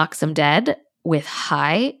Finlay Knocks 'Em Dead with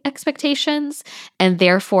high expectations. And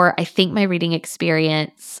therefore, I think my reading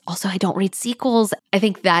experience, also, I don't read sequels. I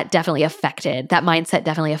think that mindset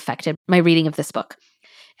definitely affected my reading of this book.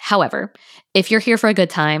 However, if you're here for a good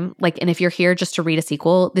time, and if you're here just to read a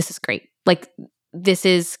sequel, this is great. This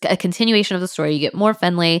is a continuation of the story. You get more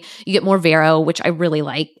Finlay, you get more Vero, which I really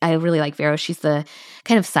like. I really like Vero. She's the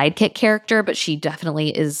kind of sidekick character, but she definitely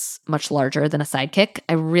is much larger than a sidekick.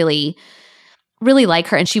 I really like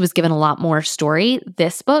her, and she was given a lot more story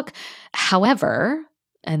this book. However,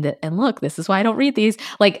 and look, this is why I don't read these.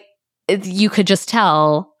 You could just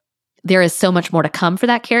tell there is so much more to come for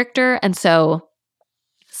that character, and so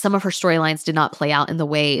some of her storylines did not play out in the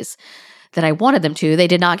ways that I wanted them to. They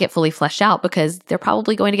did not get fully fleshed out because they're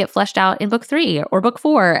probably going to get fleshed out in book 3 or book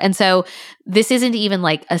 4. And so this isn't even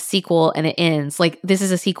like a sequel and it ends. This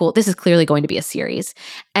is a sequel. This is clearly going to be a series.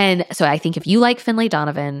 And so I think if you like Finlay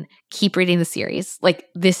Donovan, keep reading the series.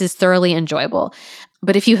 This is thoroughly enjoyable.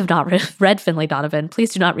 But if you have not read Finlay Donovan,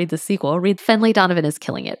 please do not read the sequel. Read Finlay Donovan is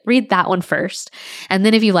Killing It. Read that one first. And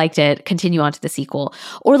then if you liked it, continue on to the sequel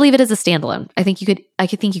or leave it as a standalone. I think you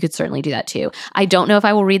could certainly do that too. I don't know if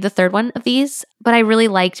I will read the third one of these, but I really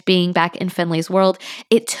liked being back in Finlay's world.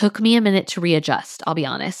 It took me a minute to readjust, I'll be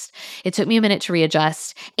honest. It took me a minute to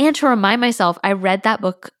readjust and to remind myself I read that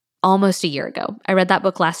book almost a year ago. I read that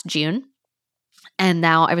book last June, and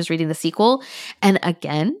now I was reading the sequel. And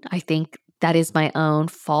again, I think that is my own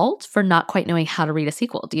fault for not quite knowing how to read a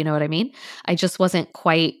sequel. Do you know what I mean? I just wasn't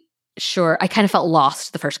quite sure. I kind of felt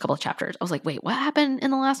lost the first couple of chapters. I was like, wait, what happened in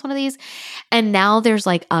the last one of these? And now there's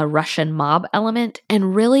a Russian mob element.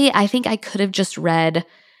 And really, I think I could have just read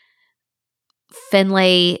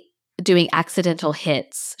Finlay doing accidental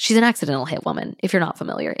hits. She's an accidental hit woman, if you're not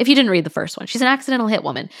familiar. If you didn't read the first one, she's an accidental hit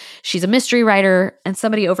woman. She's a mystery writer, and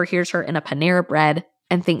somebody overhears her in a Panera Bread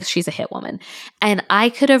and thinks she's a hit woman. And I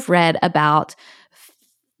could have read about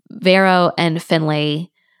Vero and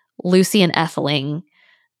Finlay, Lucy and Etheling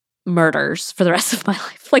murders for the rest of my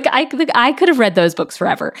life. I could have read those books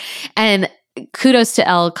forever. And kudos to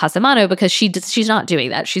Elle Cosimano, because she's not doing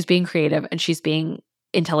that. She's being creative and she's being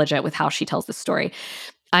intelligent with how she tells the story.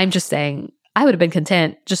 I'm just saying I would have been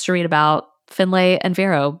content just to read about Finlay and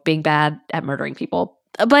Vero being bad at murdering people.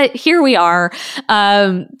 But here we are.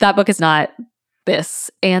 That book is not this,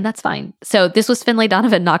 and that's fine. So this was Finlay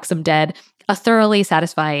Donovan Knocks 'Em Dead, a thoroughly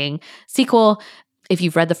satisfying sequel. If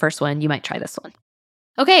you've read the first one, you might try this one.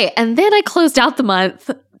 Okay, and then I closed out the month.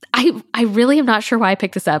 I really am not sure why I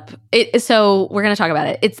picked this up. So we're going to talk about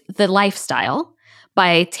it. It's The Lifestyle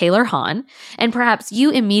by Taylor Hahn. And perhaps you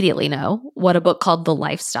immediately know what a book called The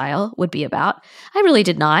Lifestyle would be about. I really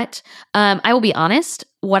did not. I will be honest,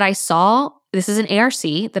 what I saw, this is an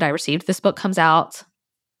ARC that I received. This book comes out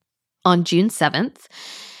on June 7th.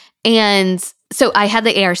 And so I had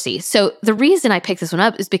the ARC. So the reason I picked this one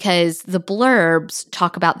up is because the blurbs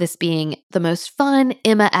talk about this being the most fun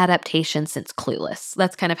Emma adaptation since Clueless.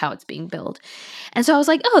 That's kind of how it's being billed. And so I was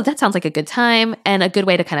like, oh, that sounds like a good time and a good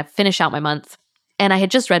way to kind of finish out my month. And I had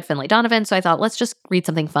just read Finlay Donovan, so I thought, let's just read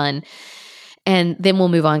something fun. And then we'll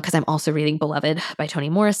move on because I'm also reading Beloved by Toni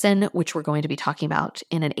Morrison, which we're going to be talking about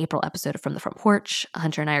in an April episode of From the Front Porch.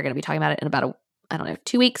 Hunter and I are going to be talking about it in about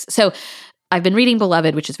 2 weeks. So I've been reading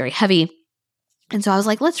Beloved, which is very heavy. And so I was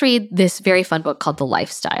like, let's read this very fun book called The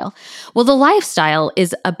Lifestyle. Well, The Lifestyle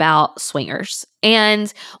is about swingers.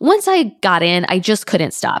 And once I got in, I just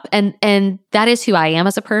couldn't stop. And that is who I am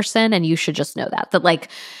as a person. And you should just know that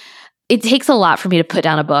it takes a lot for me to put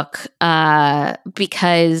down a book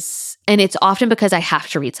because it's often because I have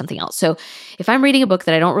to read something else. So if I'm reading a book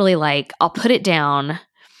that I don't really like, I'll put it down.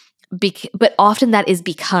 But often that is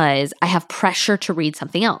because I have pressure to read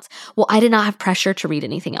something else. Well, I did not have pressure to read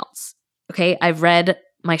anything else. Okay, I've read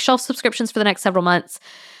my shelf subscriptions for the next several months.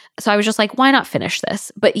 So I was just like, why not finish this?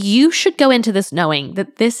 But you should go into this knowing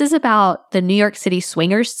that this is about the New York City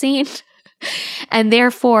swingers scene. And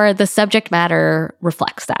therefore, the subject matter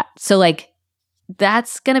reflects that. So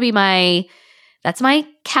that's going to be that's my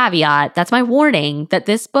caveat. That's my warning that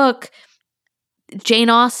this book, Jane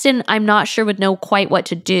Austen, I'm not sure would know quite what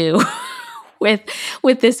to do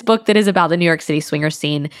with this book that is about the New York City swinger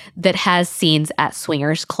scene that has scenes at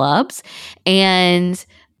swingers clubs. And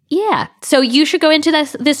yeah, so you should go into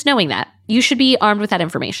this knowing that. You should be armed with that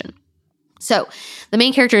information. So the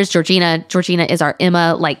main character is Georgina. Georgina is our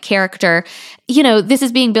Emma-like character. This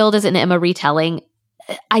is being billed as an Emma retelling.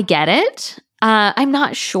 I get it. I'm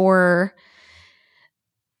not sure.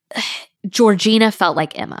 Georgina felt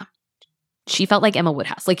like Emma. She felt like Emma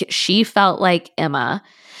Woodhouse. Like, she felt like Emma.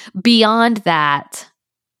 Beyond that,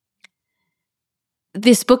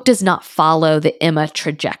 this book does not follow the Emma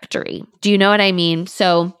trajectory. Do you know what I mean?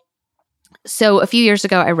 So a few years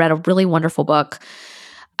ago, I read a really wonderful book,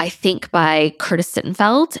 I think by Curtis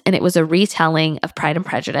Sittenfeld, and it was a retelling of Pride and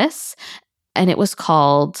Prejudice, and it was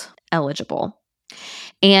called Eligible.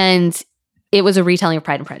 And it was a retelling of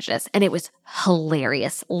Pride and Prejudice, and it was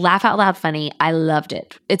hilarious. Laugh out loud funny. I loved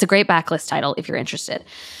it. It's a great backlist title if you're interested.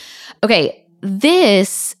 Okay,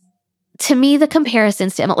 this, to me, the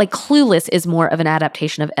comparisons to Emma, like Clueless is more of an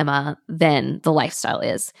adaptation of Emma than The Lifestyle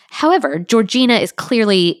is. However, Georgina is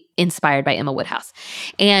clearly inspired by Emma Woodhouse.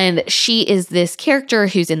 And she is this character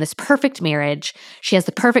who's in this perfect marriage. She has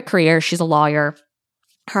the perfect career. She's a lawyer.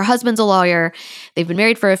 Her husband's a lawyer. They've been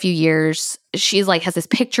married for a few years. She's like, has this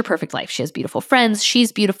picture perfect life. She has beautiful friends.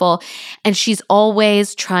 She's beautiful. And she's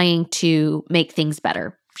always trying to make things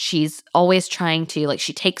better. She's always trying to, like,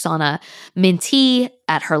 she takes on a mentee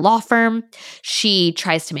at her law firm. She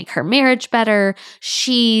tries to make her marriage better.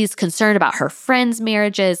 She's concerned about her friends'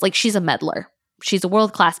 marriages. Like, she's a meddler. She's a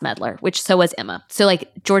world-class meddler, which so is Emma. So, like,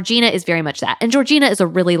 Georgina is very much that. And Georgina is a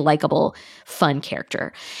really likable, fun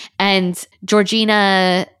character. And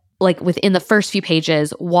Georgina, like, within the first few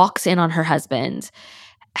pages, walks in on her husband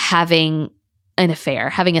having an affair,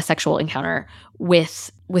 having a sexual encounter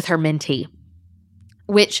with her mentee.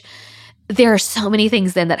 Which there are so many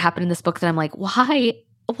things then that happen in this book that I'm like,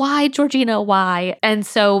 why, Georgina, why? And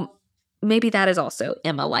so maybe that is also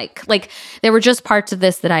Emma-like. Like, there were just parts of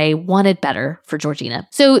this that I wanted better for Georgina.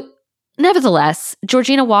 So nevertheless,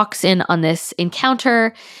 Georgina walks in on this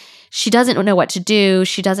encounter. She doesn't know what to do.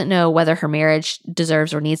 She doesn't know whether her marriage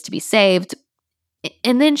deserves or needs to be saved.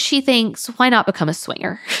 And then she thinks, why not become a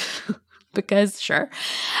swinger? Because sure.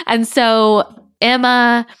 And so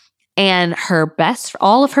Emma and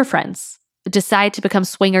all of her friends decide to become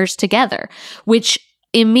swingers together, which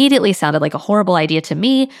immediately sounded like a horrible idea to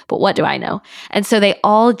me, but what do I know? And so they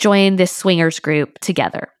all join this swingers group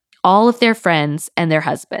together, all of their friends and their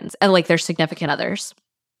husbands and like their significant others.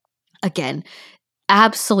 Again,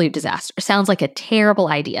 absolute disaster. Sounds like a terrible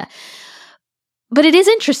idea. But it is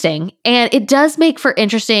interesting, and it does make for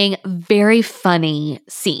interesting, very funny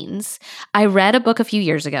scenes. I read a book a few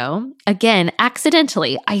years ago. Again,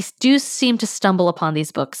 accidentally, I do seem to stumble upon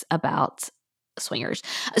these books about swingers.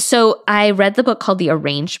 So I read the book called The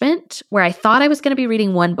Arrangement, where I thought I was going to be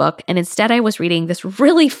reading one book, and instead I was reading this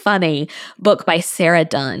really funny book by Sarah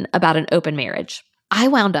Dunn about an open marriage. I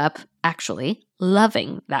wound up, actually,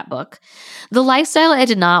 loving that book. The Lifestyle I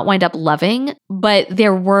did not wind up loving, but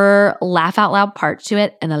there were laugh out loud parts to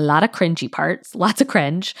it and a lot of cringy parts, lots of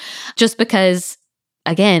cringe, just because,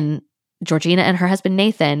 again, Georgina and her husband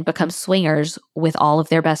Nathan become swingers with all of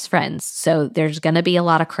their best friends. So there's going to be a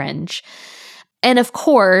lot of cringe. And of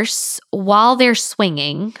course, while they're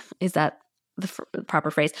swinging, is that the proper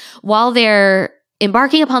phrase? While they're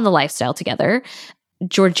embarking upon the lifestyle together,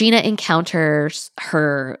 Georgina encounters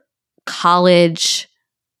her college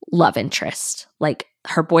love interest, like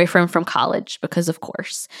her boyfriend from college, because of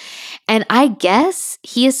course. And I guess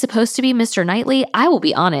he is supposed to be Mr. Knightley. I will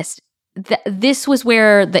be honest, this was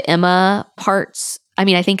where the Emma parts, I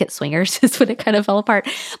mean, I think it's Swingers is when it kind of fell apart,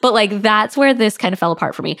 but like that's where this kind of fell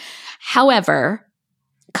apart for me. However,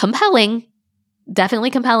 compelling, definitely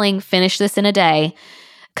compelling, finish this in a day.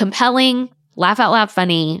 Compelling, laugh out loud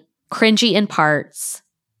funny, cringy in parts,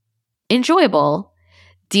 enjoyable,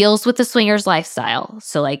 deals with the swingers lifestyle.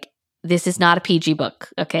 So like, this is not a PG book,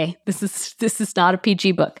 okay? This is not a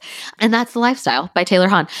PG book. And that's The Lifestyle by Taylor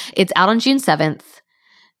Hahn. It's out on June 7th.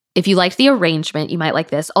 If you liked The Arrangement, you might like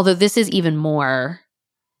this, although this is even more.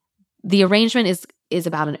 The Arrangement is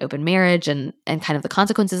about an open marriage and kind of the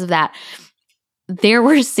consequences of that. There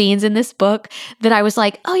were scenes in this book that I was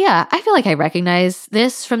like, oh yeah, I feel like I recognize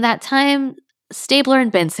this from that time Stabler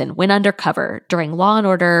and Benson went undercover during Law and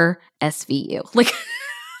Order SVU. Like,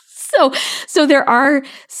 so there are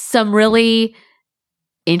some really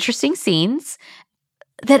interesting scenes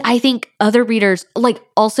that I think other readers, like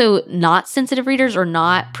also not sensitive readers or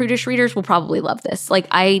not prudish readers, will probably love this. Like,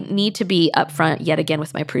 I need to be upfront yet again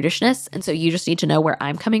with my prudishness. And so you just need to know where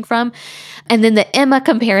I'm coming from. And then the Emma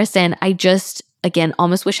comparison, I just again,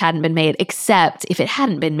 almost wish hadn't been made, except if it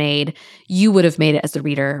hadn't been made, you would have made it as the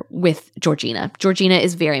reader with Georgina. Georgina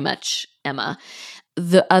is very much Emma.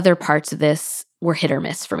 The other parts of this were hit or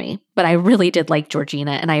miss for me, but I really did like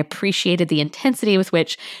Georgina, and I appreciated the intensity with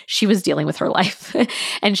which she was dealing with her life.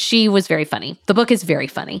 And she was very funny. The book is very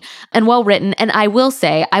funny and well written. And I will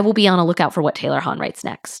say, I will be on a lookout for what Taylor Hahn writes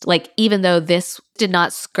next. Like, even though this did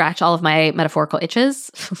not scratch all of my metaphorical itches,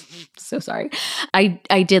 so sorry,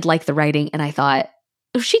 I did like the writing, and I thought,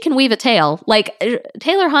 if she can weave a tale, like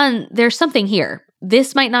Taylor Hahn, there's something here.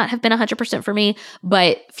 This might not have been 100% for me,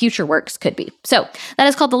 but future works could be. So that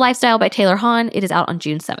is called The Lifestyle by Taylor Hahn. It is out on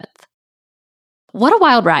June 7th. What a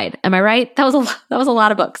wild ride. Am I right? That was a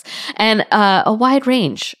lot of books and a wide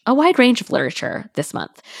range of literature this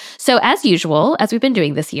month. So as usual, as we've been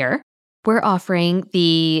doing this year, we're offering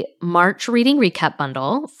the March Reading Recap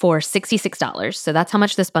Bundle for $66. So that's how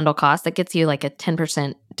much this bundle costs. That gets you like a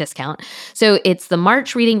 10% discount. So it's the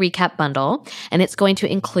March Reading Recap Bundle, and it's going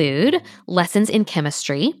to include Lessons in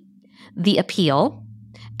Chemistry, The Appeal,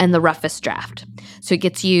 and The Roughest Draft. So it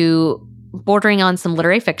gets you bordering on some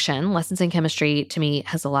literary fiction. Lessons in Chemistry, to me,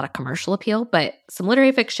 has a lot of commercial appeal, but some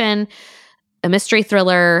literary fiction, a mystery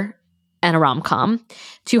thriller, and a rom-com,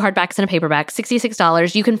 2 hardbacks and a paperback,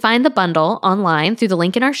 $66. You can find the bundle online through the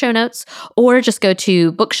link in our show notes, or just go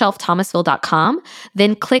to bookshelfthomasville.com,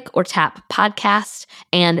 then click or tap podcast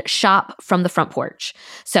and shop from the front porch.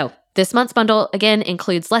 So this month's bundle, again,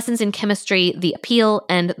 includes Lessons in Chemistry, The Appeal,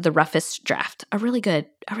 and The Roughest Draft. A really good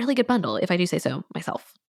bundle, if I do say so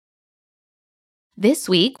myself. This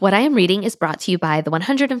week, what I am reading is brought to you by the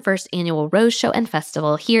 101st Annual Rose Show and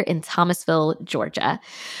Festival here in Thomasville, Georgia.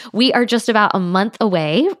 We are just about a month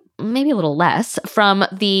away, maybe a little less, from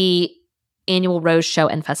the annual Rose Show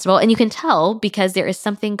and Festival. And you can tell because there is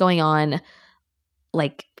something going on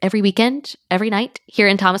like every weekend, every night here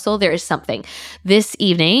in Thomasville. There is something. This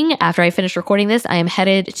evening, after I finish recording this, I am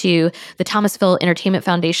headed to the Thomasville Entertainment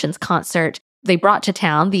Foundation's concert. They brought to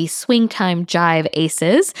town the Swing Time Jive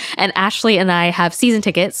Aces, and Ashley and I have season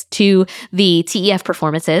tickets to the TEF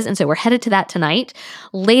performances, and so we're headed to that tonight.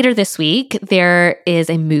 Later this week, there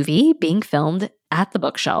is a movie being filmed at the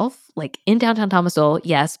Bookshelf, like in downtown Thomasville,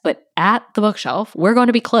 yes, but at the Bookshelf. We're going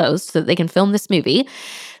to be closed so that they can film this movie.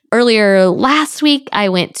 Earlier last week, I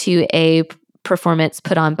went to a performance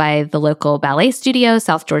put on by the local ballet studio,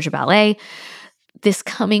 South Georgia Ballet. This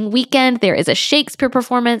coming weekend, there is a Shakespeare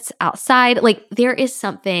performance outside. Like, there is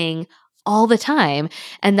something all the time.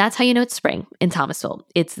 And that's how you know it's spring in Thomasville.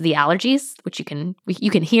 It's the allergies, which you can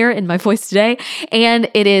hear in my voice today.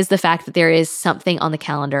 And it is the fact that there is something on the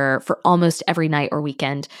calendar for almost every night or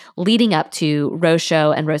weekend leading up to Rose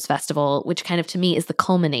Show and Rose Festival, which kind of to me is the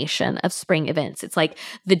culmination of spring events. It's like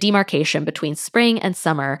the demarcation between spring and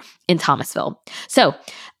summer in Thomasville. So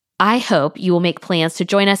I hope you will make plans to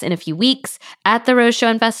join us in a few weeks at the Rose Show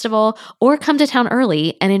and Festival, or come to town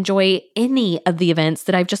early and enjoy any of the events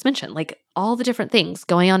that I've just mentioned, like all the different things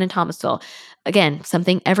going on in Thomasville. Again,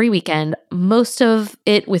 something every weekend, most of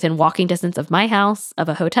it within walking distance of my house, of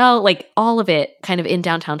a hotel, like all of it kind of in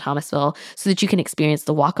downtown Thomasville, so that you can experience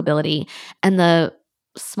the walkability and the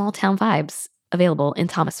small town vibes available in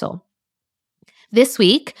Thomasville. This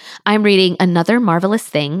week, I'm reading Another Marvelous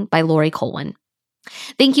Thing by Lori Colwin.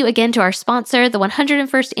 Thank you again to our sponsor, the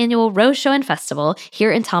 101st Annual Rose Show and Festival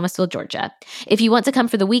here in Thomasville, Georgia. If you want to come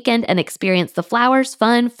for the weekend and experience the flowers,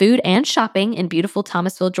 fun, food, and shopping in beautiful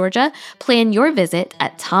Thomasville, Georgia, plan your visit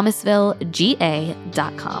at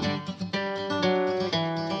thomasvillega.com.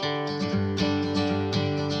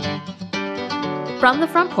 From the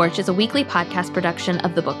Front Porch is a weekly podcast production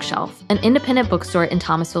of The Bookshelf, an independent bookstore in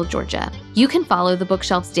Thomasville, Georgia. You can follow The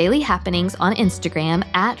Bookshelf's daily happenings on Instagram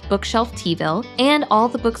at BookshelfTville, and all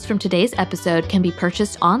the books from today's episode can be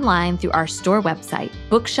purchased online through our store website,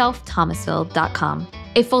 bookshelfthomasville.com.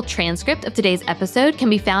 A full transcript of today's episode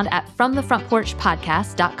can be found at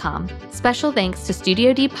FromTheFrontPorchPodcast.com. Special thanks to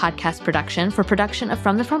Studio D Podcast Production for production of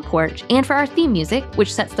From the Front Porch, and for our theme music,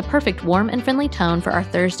 which sets the perfect warm and friendly tone for our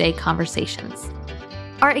Thursday conversations.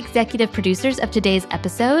 Our executive producers of today's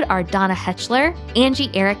episode are Donna Hetchler,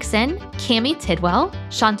 Angie Erickson, Cammie Tidwell,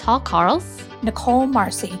 Chantal Carls, Nicole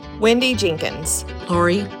Marcy, Wendy Jenkins,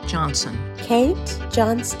 Lori Johnson, Kate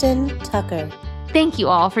Johnston Tucker. Thank you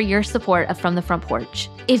all for your support of From the Front Porch.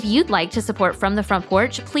 If you'd like to support From the Front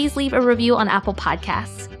Porch, please leave a review on Apple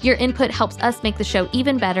Podcasts. Your input helps us make the show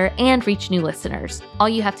even better and reach new listeners. All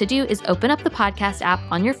you have to do is open up the podcast app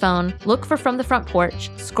on your phone, look for From the Front Porch,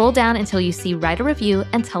 scroll down until you see Write a Review,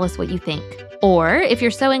 and tell us what you think. Or, if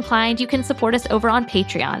you're so inclined, you can support us over on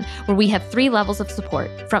Patreon, where we have 3 levels of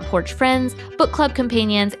support: Front Porch Friends, Book Club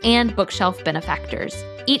Companions, and Bookshelf Benefactors.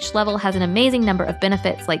 Each level has an amazing number of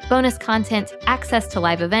benefits like bonus content, access to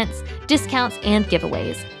live events, discounts, and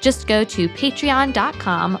giveaways. Just go to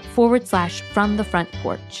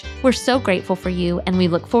patreon.com/fromthefrontporch. We're so grateful for you, and we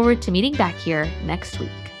look forward to meeting back here next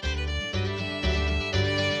week.